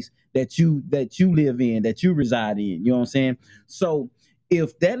space that you live in, that you reside in. You know what I'm saying? So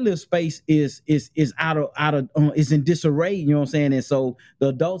if that little space is out of is in disarray, you know what I'm saying, and so the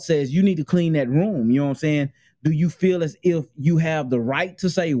adult says you need to clean that room, you know what I'm saying, do you feel as if you have the right to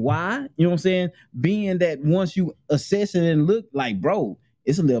say why? You know what I'm saying? Being that once you assess it and look like, bro,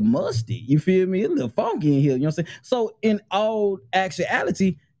 it's a little musty, you feel me? It's a little funky in here, you know what I'm saying? So in all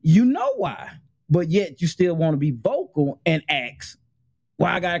actuality, you know why, but yet you still want to be vocal and ask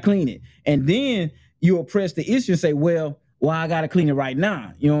why I gotta clean it. And then you oppress the issue and say, well, why I gotta clean it right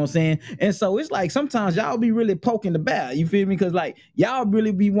now? You know what I'm saying? And so it's like sometimes y'all be really poking the bear. You feel me? Because like y'all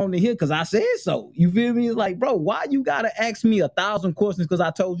really be wanting to hear because I said so. You feel me? It's like, bro, why you gotta ask me 1,000 questions because I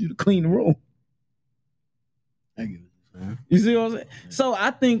told you to clean the room? I get it. You see what I'm saying? So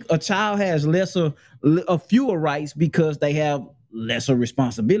I think a child has fewer rights because they have lesser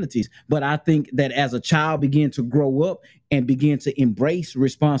responsibilities. But I think that as a child begins to grow up and begin to embrace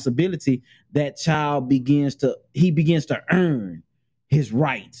responsibility, that child begins to earn his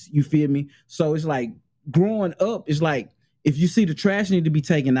rights. You feel me? So it's like growing up, it's like if you see the trash need to be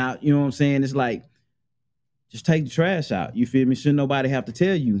taken out, you know what I'm saying? It's like just take the trash out. You feel me? Shouldn't nobody have to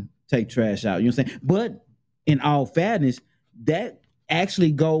tell you take trash out. You know what I'm saying? But in all fairness, that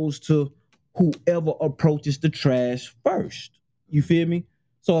actually goes to whoever approaches the trash first. You feel me?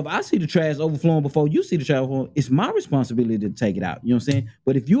 So if I see the trash overflowing before you see the trash overflowing, it's my responsibility to take it out. You know what I'm saying?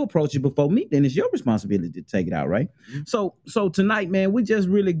 But if you approach it before me, then it's your responsibility to take it out, right? So tonight, man, we just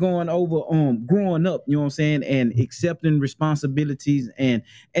really going over growing up, you know what I'm saying, and accepting responsibilities and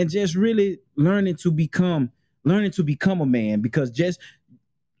just really learning to become a man, because just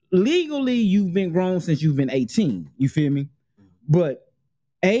legally you've been grown since you've been 18. You feel me? But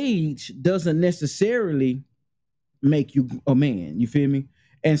age doesn't necessarily make you a man. You feel me?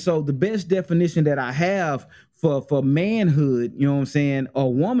 And so the best definition that I have for manhood, you know what I'm saying,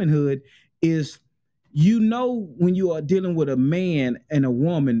 or womanhood is, when you are dealing with a man and a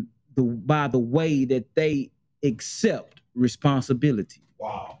woman, by the way that they accept responsibility.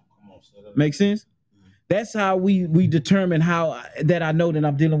 Wow. Come on, say that. Make sense? That's how we determine how that I know that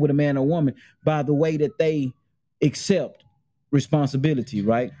I'm dealing with a man or woman, by the way that they accept responsibility,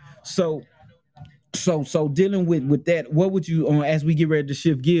 right? So dealing with that, what would you, as we get ready to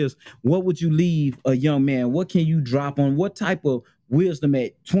shift gears, what would you leave a young man? What can you drop on? What type of wisdom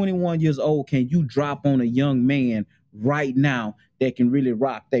at 21 years old can you drop on a young man right now that can really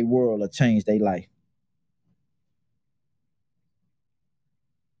rock their world or change their life?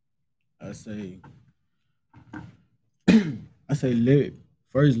 I say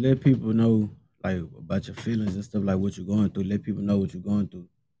let people know like about your feelings and stuff, like what you're going through. Let people know what you're going through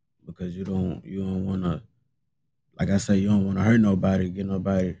because you don't want to, like I say, you don't want to hurt nobody, get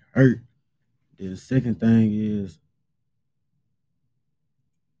nobody hurt. Then the second thing is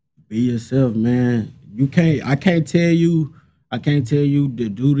Be yourself, man. You can't. I can't tell you. I can't tell you to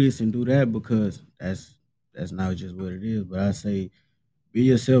do this and do that because that's not just what it is. But I say be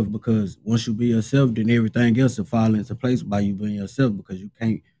yourself because once you be yourself, then everything else will fall into place by you being yourself because you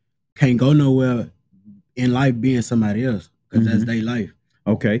can't go nowhere in life being somebody else because that's their life.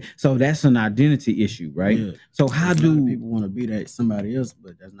 Okay, so that's an identity issue, right? Yeah. So how A lot of do people want to be that somebody else,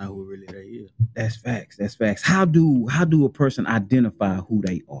 but that's not who really they is. that's facts? That's facts. How do a person identify who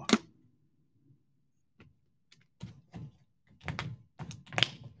they are?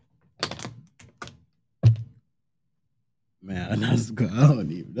 Man, that's good. I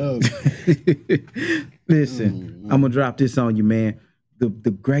don't even know. Listen, I'm gonna drop this on you, man. The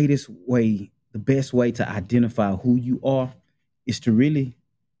greatest way, the best way to identify who you are is to really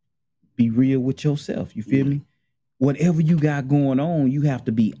be real with yourself. You feel me? Whatever you got going on, you have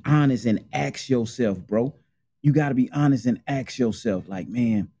to be honest and ask yourself, bro. You got to be honest and ask yourself, like,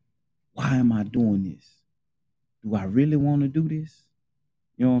 man, why am I doing this? Do I really want to do this?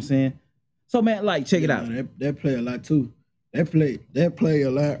 You know what I'm saying? So, man, like, check it out. That play a lot too. That play a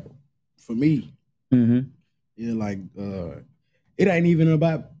lot for me. Mm-hmm. Yeah, like it ain't even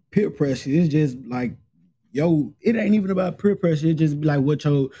about peer pressure. It's just like, yo, it ain't even about peer pressure. It just be like what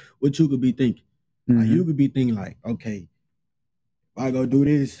you could be thinking. Like you could be thinking like, okay, if I go do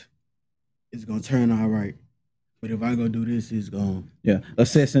this, it's gonna turn out right. But if I go do this, it's gonna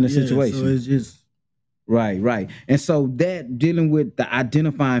Assessing the situation. So it's just right. And so that dealing with the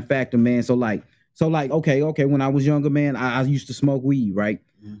identifying factor, man. So like, okay. When I was younger, man, I used to smoke weed, right?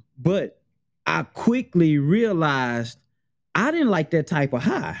 But I quickly realized I didn't like that type of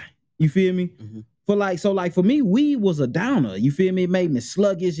high. You feel me? For me, weed was a downer. You feel me? It made me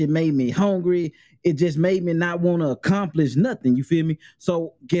sluggish. It made me hungry. It just made me not want to accomplish nothing. You feel me?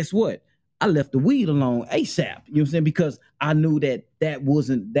 So guess what? I left the weed alone ASAP. You know what I'm saying? Because I knew that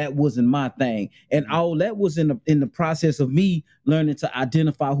wasn't my thing, and all that was in the process of me learning to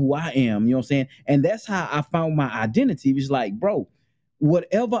identify who I am. You know what I'm saying? And that's how I found my identity. It was like, bro,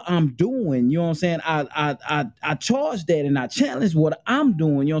 whatever I'm doing, you know what I'm saying? I charge that and I challenge what I'm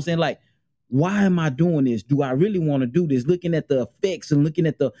doing. You know what I'm saying? Like, why am I doing this? Do I really want to do this? Looking at the effects and looking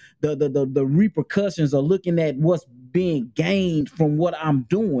at the repercussions, or looking at what's being gained from what I'm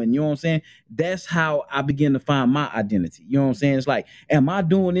doing. You know what I'm saying? That's how I begin to find my identity. You know what I'm saying? It's like, am I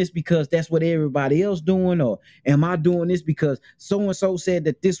doing this because that's what everybody else doing, or am I doing this because so and so said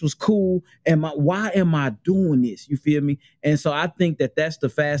that this was cool? Why am I doing this? You feel me? And so I think that that's the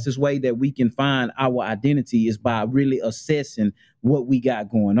fastest way that we can find our identity is by really assessing what we got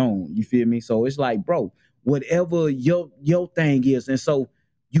going on. You feel me? So it's like, bro, whatever your thing is, and so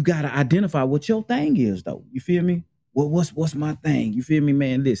you gotta identify what your thing is, though. You feel me? Well, what's my thing? You feel me,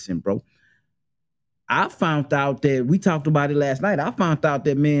 man? Listen, bro. I found out that we talked about it last night. I found out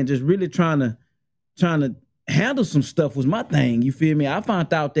that, man, just really trying to handle some stuff was my thing. You feel me? I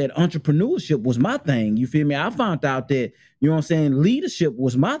found out that entrepreneurship was my thing. You feel me? I found out that, you know what I'm saying, leadership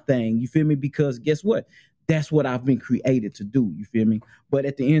was my thing. You feel me? Because guess what? That's what I've been created to do. You feel me? But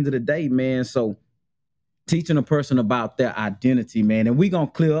at the end of the day, man, so teaching a person about their identity, man. And we're gonna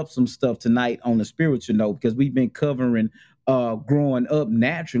clear up some stuff tonight on the spiritual note because we've been covering growing up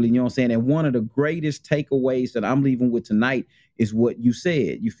naturally, you know what I'm saying? And one of the greatest takeaways that I'm leaving with tonight is what you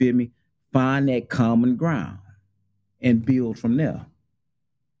said. You feel me? Find that common ground and build from there.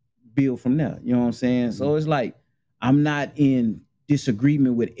 Build from there. You know what I'm saying? So it's like I'm not in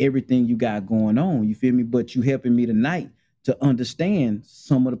disagreement with everything you got going on. You feel me? But you helping me tonight to understand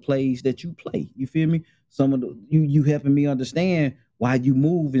some of the plays that you play. You feel me? Some of the you helping me understand why you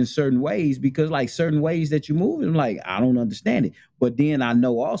move in certain ways, because like certain ways that you move, I'm like, I don't understand it. But then I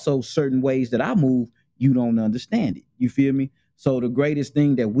know also certain ways that I move, you don't understand it. You feel me? So the greatest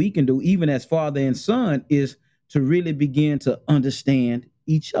thing that we can do, even as father and son, is to really begin to understand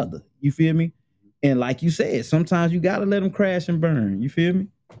each other. You feel me? And like you said, sometimes you gotta let them crash and burn. You feel me?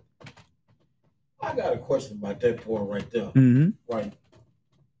 I got a question about that point right there. Mm-hmm. Right.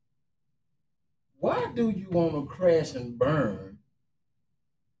 Why do you want to crash and burn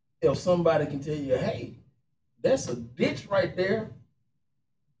if somebody can tell you, hey, that's a ditch right there?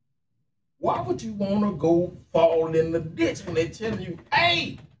 Why would you want to go fall in the ditch when they tell you,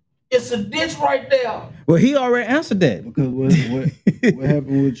 hey, it's a ditch right there? Well, he already answered that. because what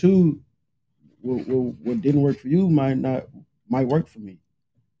happened with you, what didn't work for you might work for me.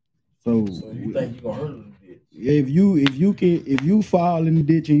 So you think you're gonna hurt in the ditch? If you fall in the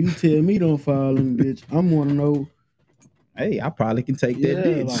ditch and you tell me don't fall in the ditch, I'm gonna know. Hey, I probably can take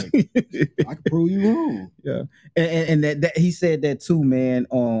that like ditch. I can prove you wrong. Yeah, and that he said that too, man.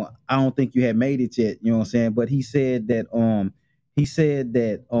 I don't think you had made it yet. You know what I'm saying? But he said that he said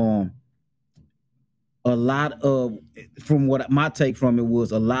that a lot of, from what my take from it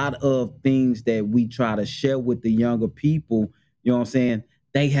was, a lot of things that we try to share with the younger people, you know what I'm saying,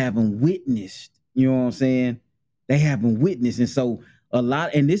 they haven't witnessed, you know what I'm saying, they haven't witnessed. And so a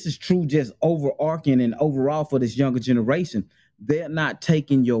lot, and this is true just overarching and overall for this younger generation, they're not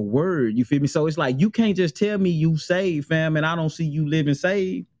taking your word, you feel me? So it's like, you can't just tell me you saved, fam, and I don't see you living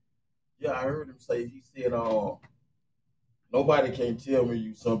saved. Yeah, I heard him say. He said, nobody can tell me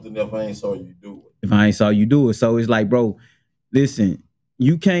you something if I ain't saw you do it. If I ain't saw you do it. So it's like, bro, listen,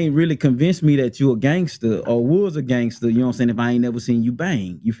 you can't really convince me that you a gangster or was a gangster, you know what I'm saying, if I ain't never seen you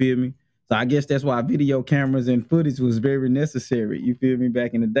bang. You feel me? So I guess that's why video cameras and footage was very necessary. You feel me?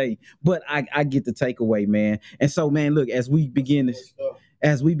 Back in the day. But I get the takeaway, man. And so, man, look, as we begin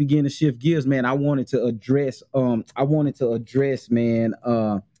to shift gears, man, I wanted to address, man,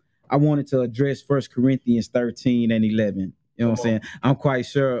 I wanted to address First Corinthians 13 and 11. You know what I'm saying? I'm quite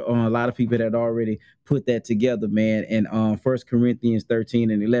sure a lot of people that already put that together, man. And First Corinthians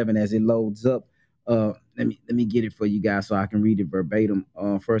 13 and 11, as it loads up, let me get it for you guys so I can read it verbatim.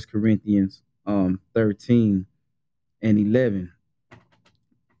 First Corinthians 13 and 11,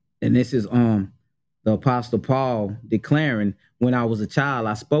 and this is the Apostle Paul declaring, "When I was a child,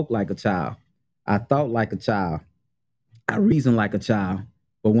 I spoke like a child, I thought like a child, I reasoned like a child,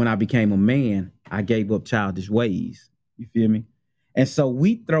 but when I became a man, I gave up childish ways." You feel me? And so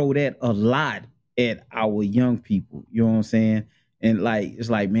we throw that a lot at our young people. You know what I'm saying? And like, it's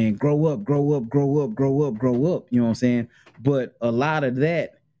like, man, grow up, grow up, grow up, grow up, grow up. You know what I'm saying? But a lot of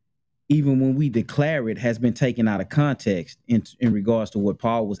that, even when we declare it, has been taken out of context in regards to what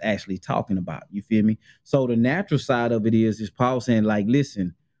Paul was actually talking about. You feel me? So the natural side of it is Paul saying, like,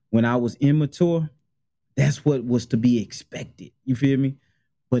 listen, when I was immature, that's what was to be expected. You feel me?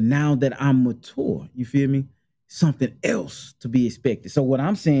 But now that I'm mature, you feel me? Something else to be expected. So what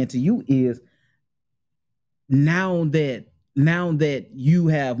I'm saying to you is, now that you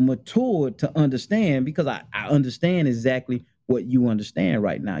have matured to understand, because I understand exactly what you understand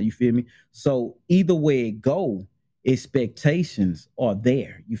right now. You feel me? So either way it go, expectations are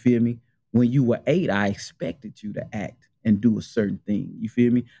there. You feel me? When you were 8, I expected you to act and do a certain thing. You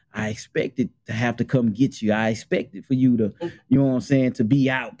feel me? I expected to have to come get you. I expected for you to, you know what I'm saying, to be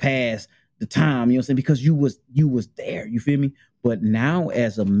out past the time, you know what I'm saying, because you was there. You feel me? But now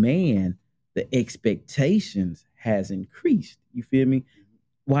as a man, the expectations has increased. You feel me?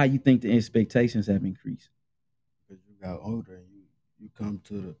 Why you think the expectations have increased? Because you got older and you come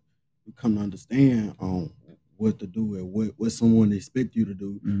to understand what to do and what someone expect you to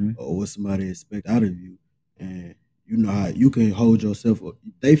do, or what somebody expect out of you, and you know how you can hold yourself.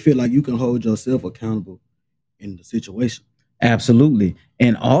 They feel like you can hold yourself accountable in the situation. Absolutely.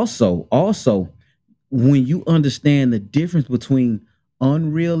 And also, when you understand the difference between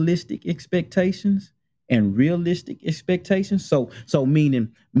unrealistic expectations and realistic expectations, so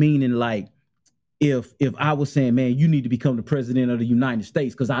meaning like, if I was saying, man, you need to become the president of the United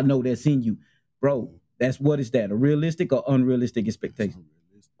States because I know that's in you, bro. That's, what is that? A realistic or unrealistic expectation?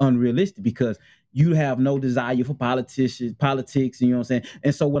 Unrealistic, because you have no desire for politics, you know what I'm saying?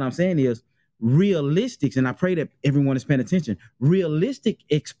 And so what I'm saying is, realistic, and I pray that everyone is paying attention, realistic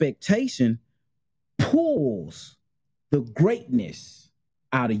expectation pulls the greatness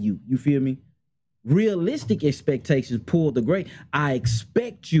out of you. You feel me? Realistic expectations pull the great. I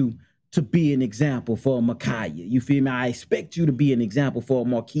expect you to be an example for a Micaiah. You feel me? I expect you to be an example for a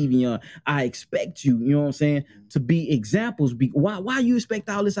Markevian. I expect you, you know what I'm saying, to be examples. Why you expect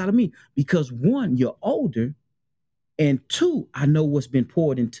all this out of me? Because one, you're older, and two, I know what's been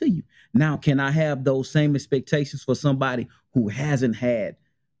poured into you. Now, can I have those same expectations for somebody who hasn't had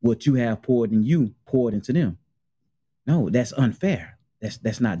what you have poured in you, poured into them? No, that's unfair.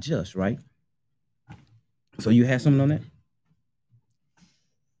 That's not just, right? So you had something on that?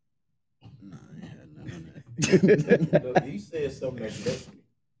 Nah, I ain't had none of that. Look, he said something that blessed me.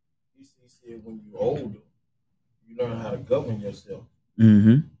 He said, when you're older, you learn how to govern yourself.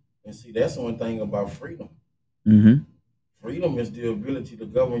 Mm-hmm. And see, that's one thing about freedom. Mm-hmm. Freedom is the ability to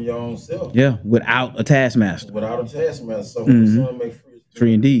govern your own self. Yeah, without a taskmaster. Without a taskmaster. So when the Son made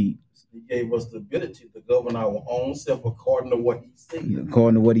free indeed. He gave us the ability to govern our own self according to what he said.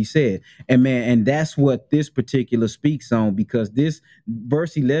 According to what he said. And man, and that's what this particular speaks on, because this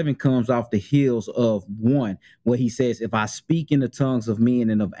verse 11 comes off the heels of one, where he says, if I speak in the tongues of men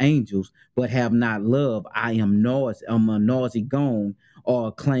and of angels, but have not love, I'm a noisy gong or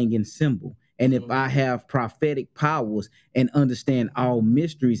a clanging cymbal. And if I have prophetic powers and understand all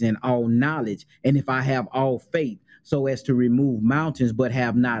mysteries and all knowledge, and if I have all faith so as to remove mountains but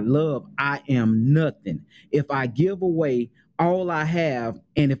have not love, I am nothing. If I give away all I have,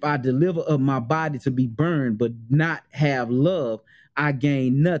 and if I deliver up my body to be burned, but not have love, I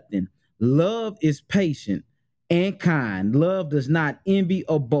gain nothing. Love is patient and kind. Love does not envy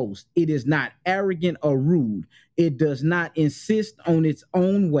or boast. It is not arrogant or rude. It does not insist on its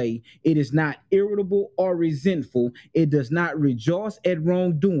own way. It is not irritable or resentful. It does not rejoice at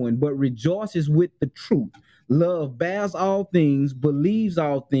wrongdoing, but rejoices with the truth. Love bears all things, believes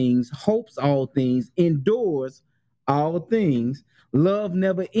all things, hopes all things, endures all things. Love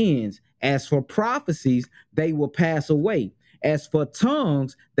never ends. As for prophecies, they will pass away. As for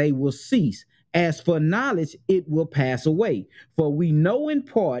tongues, they will cease. As for knowledge, it will pass away. For we know in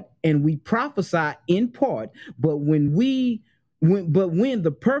part and we prophesy in part, but when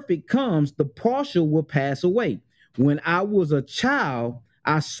the perfect comes, the partial will pass away. When I was a child,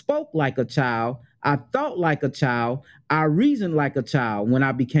 I spoke like a child, I thought like a child, I reasoned like a child. When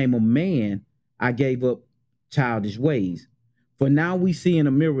I became a man, I gave up childish ways. For now we see in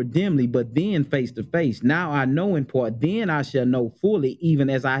a mirror dimly, but then face to face. Now I know in part, then I shall know fully,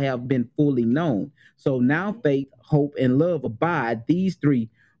 even as I have been fully known. So now faith, hope, and love abide, these three,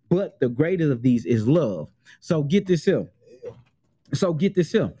 but the greatest of these is love. So get this here. So get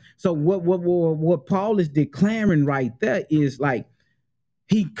this here. So what Paul is declaring right there is like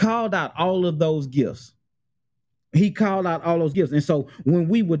he called out all of those gifts. He called out all those gifts. And so when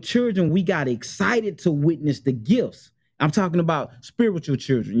we were children, we got excited to witness the gifts. I'm talking about spiritual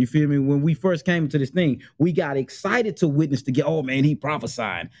children. You feel me? When we first came into this thing, we got excited to witness the gift. Oh man, he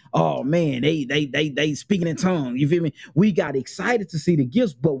prophesying. Oh man, they speaking in tongues. You feel me? We got excited to see the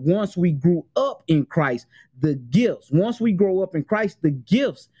gifts. But once we grew up in Christ, once we grow up in Christ, the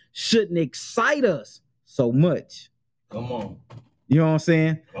gifts shouldn't excite us so much. Come on. You know what I'm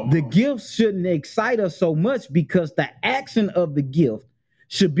saying? The gift shouldn't excite us so much because the action of the gift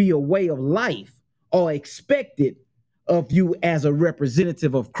should be a way of life or expected of you as a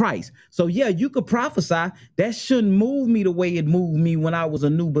representative of Christ. So yeah, you could prophesy. That shouldn't move me the way it moved me when I was a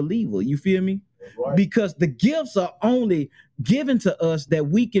new believer. You feel me? Right. Because the gifts are only given to us that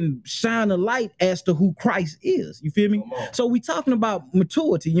we can shine a light as to who Christ is. You feel me? So we talking about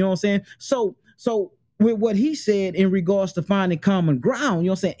maturity, you know what I'm saying? So with what he said in regards to finding common ground, you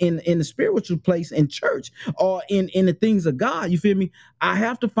know what I'm saying, in the spiritual place in church or in the things of God, you feel me? I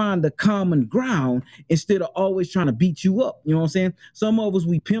have to find the common ground instead of always trying to beat you up. You know what I'm saying? Some of us,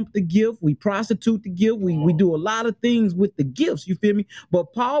 we pimp the gift, we prostitute the gift, we do a lot of things with the gifts, you feel me?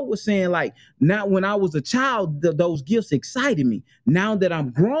 But Paul was saying, like, now when I was a child, those gifts excited me. Now that I'm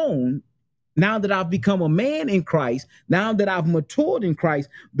grown, now that I've become a man in Christ, now that I've matured in Christ,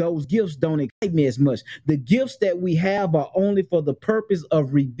 those gifts don't excite me as much. The gifts that we have are only for the purpose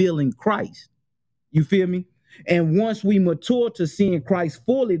of revealing Christ. You feel me? And once we mature to seeing Christ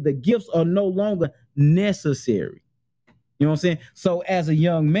fully, the gifts are no longer necessary. You know what I'm saying? So as a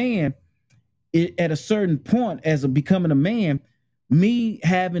young man, at a certain point, as becoming a man, me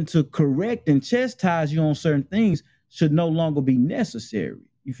having to correct and chastise you on certain things should no longer be necessary.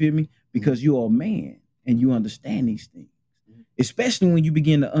 You feel me? Because you're a man and you understand these things. Especially when you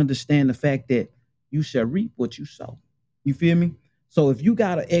begin to understand the fact that you shall reap what you sow. You feel me? So if you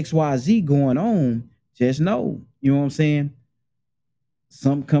got an XYZ going on, just know, you know what I'm saying?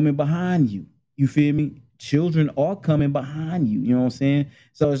 Something coming behind you. You feel me? Children are coming behind you. You know what I'm saying?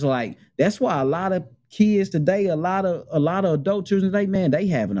 So it's like, that's why a lot of kids today, a lot of adult children today, man, they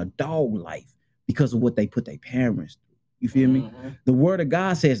having a dog life because of what they put their parents through. You feel me? The word of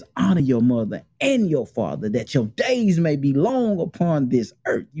God says, honor your mother and your father, that your days may be long upon this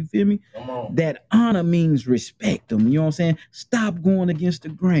earth. You feel me? That honor means respect them. You know what I'm saying? Stop going against the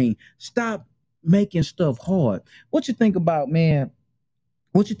grain. Stop making stuff hard. What you think about, man?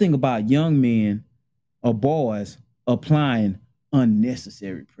 What you think about young men or boys applying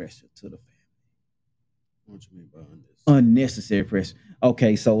unnecessary pressure to the family? What you mean by unnecessary pressure?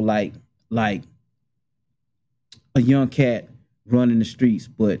 Okay, so like a young cat running the streets,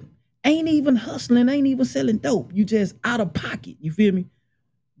 but ain't even hustling, ain't even selling dope. You just out of pocket. You feel me?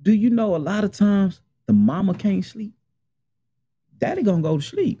 Do you know a lot of times the mama can't sleep? Daddy gonna go to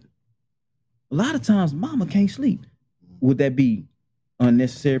sleep. A lot of times mama can't sleep. Would that be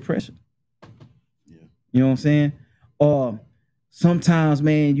unnecessary pressure? Yeah. You know what I'm saying? Or sometimes,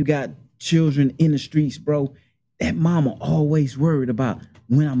 man, you got children in the streets, bro. That mama always worried about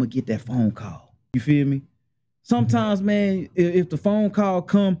when I'm gonna get that phone call. You feel me? Sometimes, man, if the phone call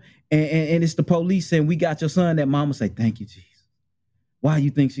come and it's the police and we got your son, that mama say, thank you, Jesus. Why you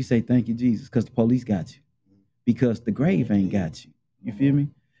think she say, thank you, Jesus? Because the police got you. Because the grave ain't got you. You feel me?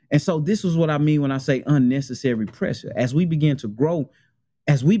 And so this is what I mean when I say unnecessary pressure. As we begin to grow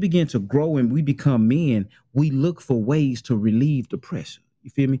as we begin to grow and we become men, we look for ways to relieve the pressure. You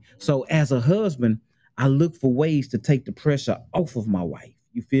feel me? So as a husband, I look for ways to take the pressure off of my wife.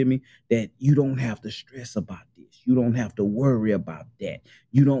 You feel me? That you don't have to stress about this. You don't have to worry about that.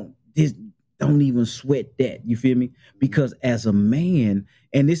 You don't even sweat that. You feel me? Because as a man,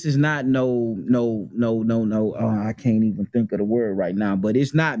 and this is not no, I can't even think of the word right now, but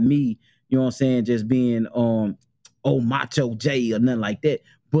it's not me, you know what I'm saying, just being macho J or nothing like that.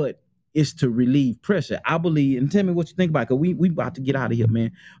 But it's to relieve pressure. I believe, and tell me what you think about it, because we about to get out of here,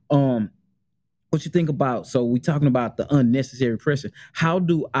 man. What you think about, so we talking about the unnecessary pressure. How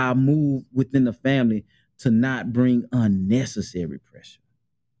do I move within the family to not bring unnecessary pressure?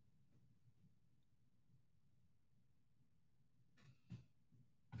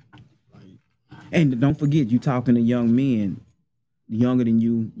 And don't forget, you talking to young men, younger than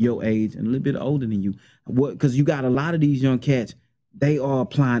you, your age, and a little bit older than you. What? Because you got a lot of these young cats, they are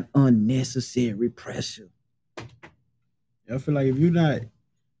applying unnecessary pressure. I feel like if you're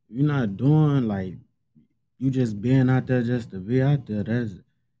not doing like you just being out there just to be out there, that's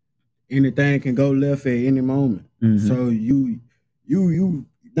anything can go left at any moment. So you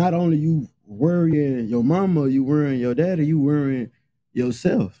not only you worrying your mama, you worrying your daddy, you worrying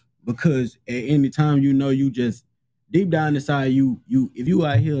yourself because at any time you just deep down inside you if you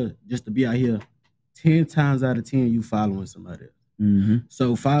out here just to be out here, 10 times out of 10 you following somebody else.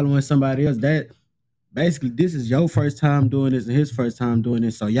 So following somebody else, that basically this is your first time doing this and his first time doing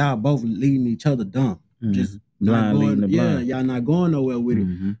this. So y'all both leading each other dumb. Just not going, y'all not going nowhere with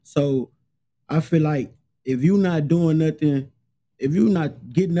it. So I feel like if you not doing nothing, if you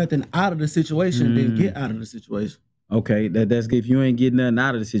not getting nothing out of the situation, then get out of the situation. Okay, that's good. If you ain't getting nothing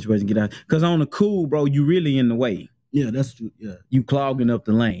out of the situation, get out. Because on the cool, bro, you really in the way. Yeah, that's true. Yeah, you clogging up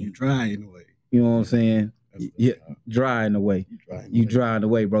the lane. You dry in the way. You know what I'm saying? Yeah, dry in the way. You dry in the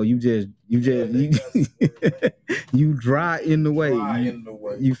way, bro. You you dry in the way.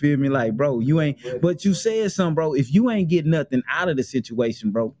 You feel me? Like, bro, you ain't. But you said something, bro. If you ain't getting nothing out of the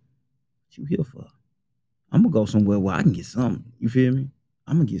situation, bro, what you here for? I'm gonna go somewhere where I can get something. You feel me?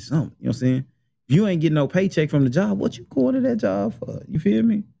 I'm gonna get something. You know what I'm saying? If you ain't getting no paycheck from the job, what you going to that job for? You feel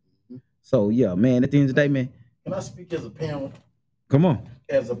me? So yeah, man. At the end of the day, man. Can I speak as a parent? Come on.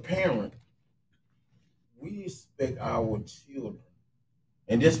 As a parent, we expect our children,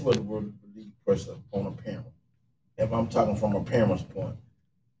 and this was relieve pressure on a parent. If I'm talking from a parent's point,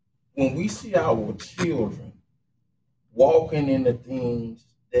 when we see our children walking in the things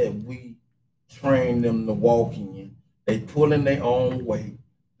that we train them to walk in, they pulling their own weight,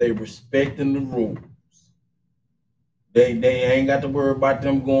 they respecting the rules. They ain't got to worry about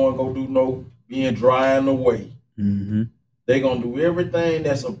them going go do no being dry in the way. They gonna do everything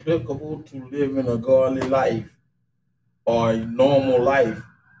that's applicable to living a godly life or a normal life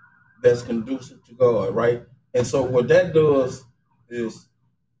that's conducive to God, right? And so what that does is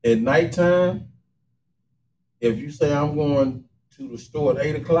at nighttime, if you say I'm going to the store at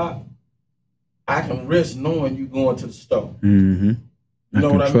 8 o'clock, I can rest knowing you going to the store. You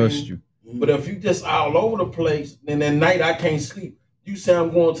know what I trust mean? You. But if you just all over the place, then at night I can't sleep. You say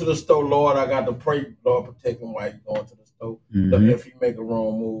I'm going to the store, Lord, I got to pray, Lord, protect him while he's going to the store. If he make a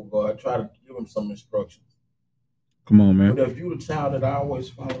wrong move, God, try to give him some instructions. Come on, man. But if you the child that always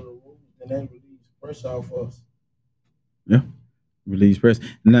follow the rules, then that relieves pressure off us. Yeah. Release pressure.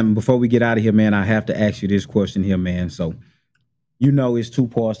 Now, before we get out of here, man, I have to ask you this question here, man. So, you know, it's two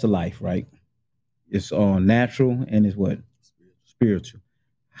parts to life, right? It's natural and it's what? Spiritual.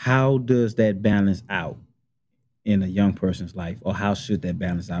 How does that balance out in a young person's life, or how should that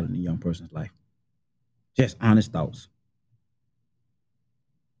balance out in a young person's life? Just honest thoughts.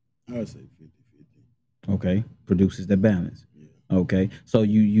 I would say 50-50. Okay, produces that balance. Yeah. Okay, so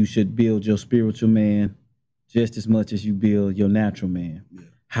you should build your spiritual man just as much as you build your natural man. Yeah.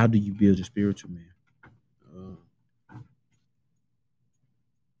 How do you build your spiritual man?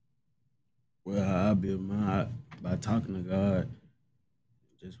 Well, I build mine by talking to God,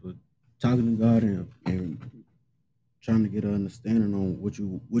 just with talking to God and trying to get an understanding on what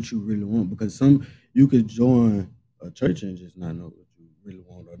you really want. Because you could join a church and just not know what you really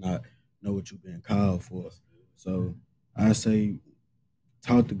want or not know what you've been called for. So I say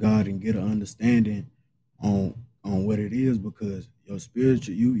talk to God and get an understanding on what it is, because your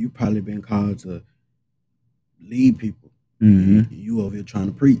spiritual you probably been called to lead people. You over here trying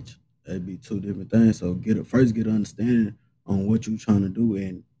to preach. That'd be two different things. So first get an understanding on what you're trying to do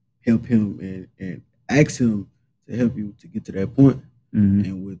and help him and ask him to help you to get to that point.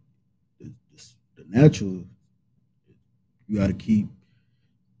 And with the natural, you got to keep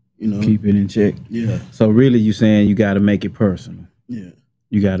it in check. Yeah. So really, you saying you got to make it personal. Yeah.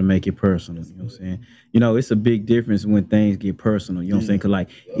 You got to make it personal. You know what I'm saying? You know, it's a big difference when things get personal. You know what I'm saying? Cause like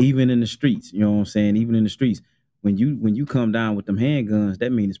even in the streets, you know what I'm saying? Even in the streets, when you come down with them handguns,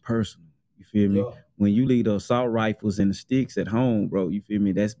 that means it's personal. You feel me? When you leave the assault rifles and the sticks at home, bro, you feel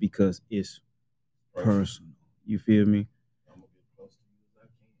me? That's because it's personal. You feel me?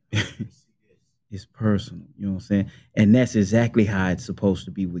 It's personal. You know what I'm saying? And that's exactly how it's supposed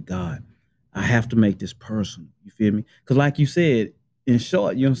to be with God. I have to make this personal. You feel me? Because, like you said, in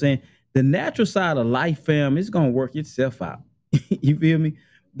short, you know what I'm saying? The natural side of life, fam, is going to work itself out. You feel me?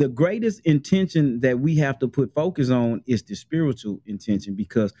 The greatest intention that we have to put focus on is the spiritual intention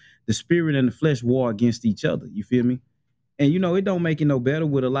because the spirit and the flesh war against each other. You feel me? And you know, it don't make it no better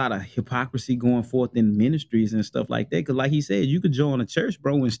with a lot of hypocrisy going forth in ministries and stuff like that. Cause like he said, you could join a church,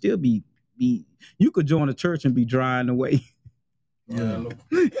 bro, and still be you could join a church and be drying away. Yeah.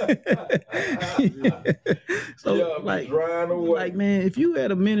 So like man, if you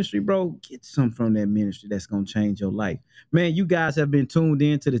had a ministry, bro, get something from that ministry that's gonna change your life. Man, you guys have been tuned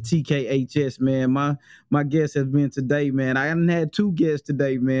in to the TKHS, man. My guest has been today, man. I haven't had two guests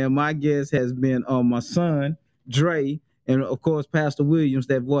today, man. My guest has been my son, Dre, and of course Pastor Williams,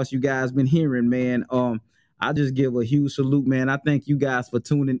 that voice you guys been hearing, man. I just give a huge salute, man. I thank you guys for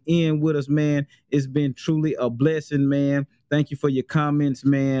tuning in with us, man. It's been truly a blessing, man. Thank you for your comments,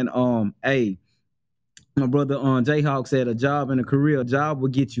 man. Hey, my brother Jayhawk said a job and a career. A job will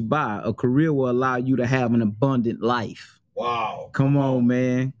get you by. A career will allow you to have an abundant life. Wow. Come on,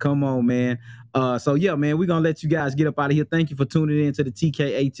 man. Come on, man. So yeah, man, we're gonna let you guys get up out of here. Thank you for tuning in to the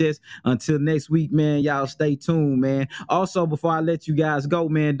TKHS. Until next week, man. Y'all stay tuned, man. Also, before I let you guys go,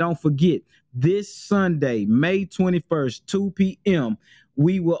 man, don't forget this Sunday, May 21st, 2 p.m.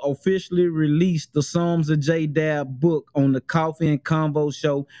 We will officially release the Psalms of J Dab book on the Coffee and Convo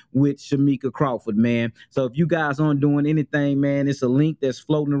show with Shamika Crawford, man. So if you guys aren't doing anything, man, it's a link that's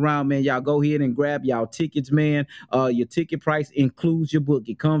floating around, man. Y'all go ahead and grab y'all tickets, man. Your ticket price includes your book.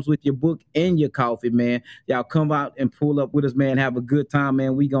 It comes with your book and your coffee, man. Y'all come out and pull up with us, man. Have a good time,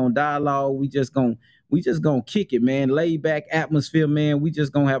 man. We gonna dialogue. We just gonna kick it, man. Laid back atmosphere, man. We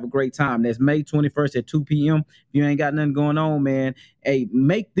just gonna have a great time. That's May 21st at 2 p.m. If you ain't got nothing going on, man, hey,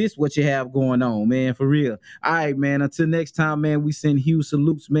 make this what you have going on, man, for real. All right, man. Until next time, man, we send huge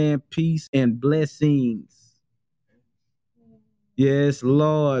salutes, man. Peace and blessings. Yes,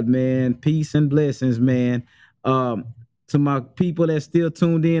 Lord, man. Peace and blessings, man. Um, to my people that still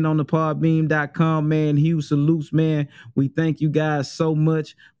tuned in on the podbeam.com, man, huge salutes, man. We thank you guys so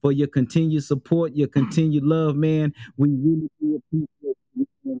much for your continued support, your continued love, man. We really do appreciate it,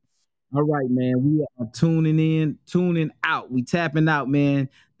 man. All right, man. We are tuning in, tuning out. We tapping out, man.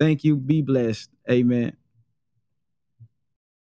 Thank you. Be blessed. Amen.